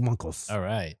Munkles. All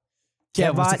right.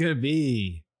 Kev, what's it going to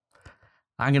be?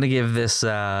 I'm going to give this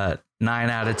 9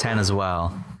 out of 10 as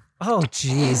well. Oh,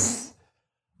 jeez.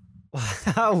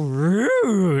 How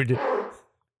rude.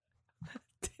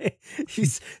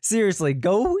 Seriously,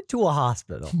 go to a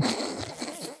hospital.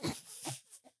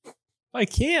 I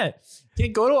can't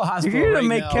go to a hospital. You're gonna right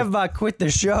make now. Kevbot quit the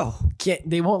show.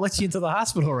 They won't let you into the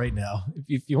hospital right now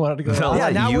if you wanted to go. They'll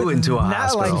let you into a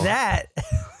hospital. Not like that.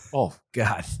 Oh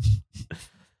God.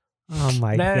 Oh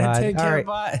my 9 out of 10 God. All right.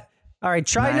 Kevbot. All right,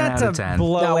 try 9 not out of to 10.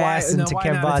 blow why ass into 9 out of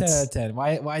 10 Kevbot's. out of 10?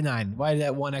 Why 9? Why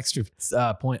that one extra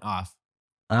point off?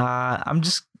 I'm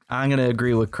going to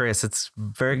agree with Chris. It's a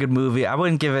very good movie. I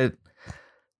wouldn't give it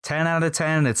 10 out of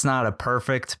 10. It's not a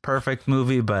perfect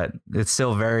movie, but it's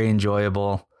still very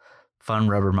enjoyable. Fun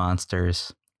rubber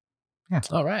monsters. Yeah.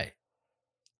 All right.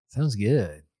 Sounds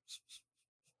good.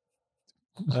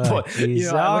 Oh, geez.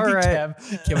 I All look right. at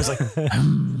Kev was like,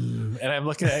 and I'm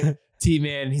looking at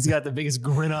T-Man, and he's got the biggest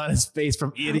grin on his face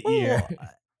from ear to ear.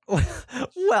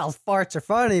 Well, farts are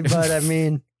funny, but I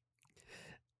mean,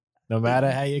 No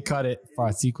matter how you cut it,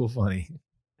 farts equal funny.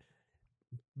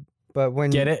 but when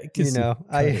Get it? you know,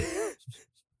 I.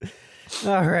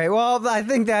 All right. Well, I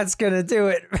think that's gonna do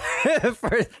it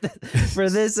for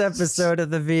this episode of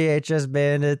the VHS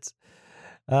Bandits.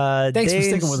 Thanks for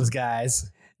sticking with us,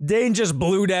 guys. Dane just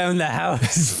blew down the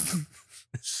house.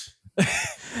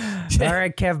 All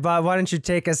right, Kevbot, why don't you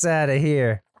take us out of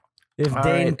here? If All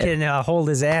Dane right. can hold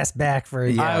his ass back for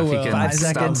If he will. can 5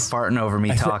 stop seconds. farting over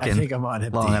me talking I think I'm on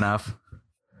empty. long enough.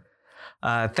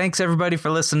 Thanks everybody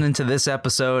for listening to this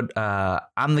episode.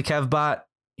 I'm the Kevbot.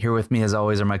 Here with me as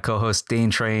always are my co-hosts Dane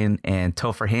Train and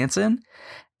Topher Hansen.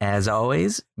 As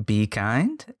always, be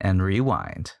kind and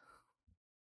rewind.